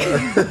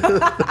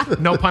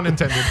 No pun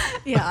intended.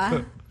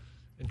 Yeah.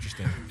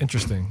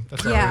 Interesting.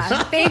 That's Yeah.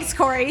 always- Thanks,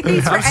 Corey.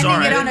 Thanks for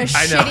ending it on a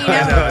shitty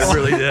note. I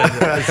really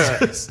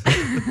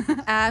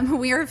did.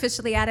 We are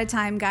officially out of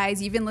time,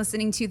 guys. You've been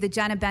listening to The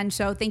Jenna Ben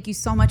Show. Thank you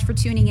so much for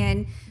tuning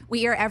in.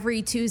 We air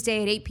every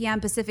Tuesday at 8 p.m.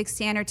 Pacific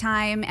Standard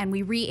Time, and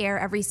we re-air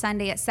every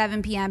Sunday at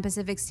 7 p.m.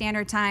 Pacific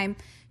Standard Time.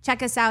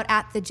 Check us out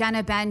at The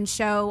Jenna Ben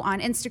Show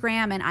on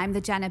Instagram, and I'm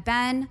The Jenna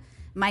Ben.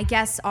 My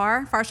guests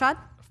are Farshad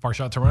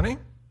Farshad Tarani?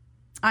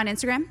 on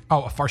Instagram.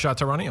 Oh, Farshad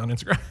Tarani on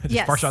Instagram? Just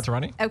Yes. Farshad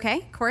Tarani?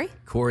 Okay, Corey.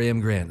 Corey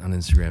M. Grant on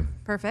Instagram.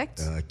 Perfect.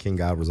 King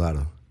God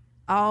Rosado.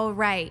 All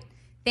right.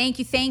 Thank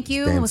you. Damn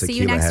We'll see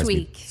you tequila next has me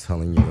week.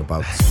 telling you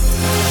about.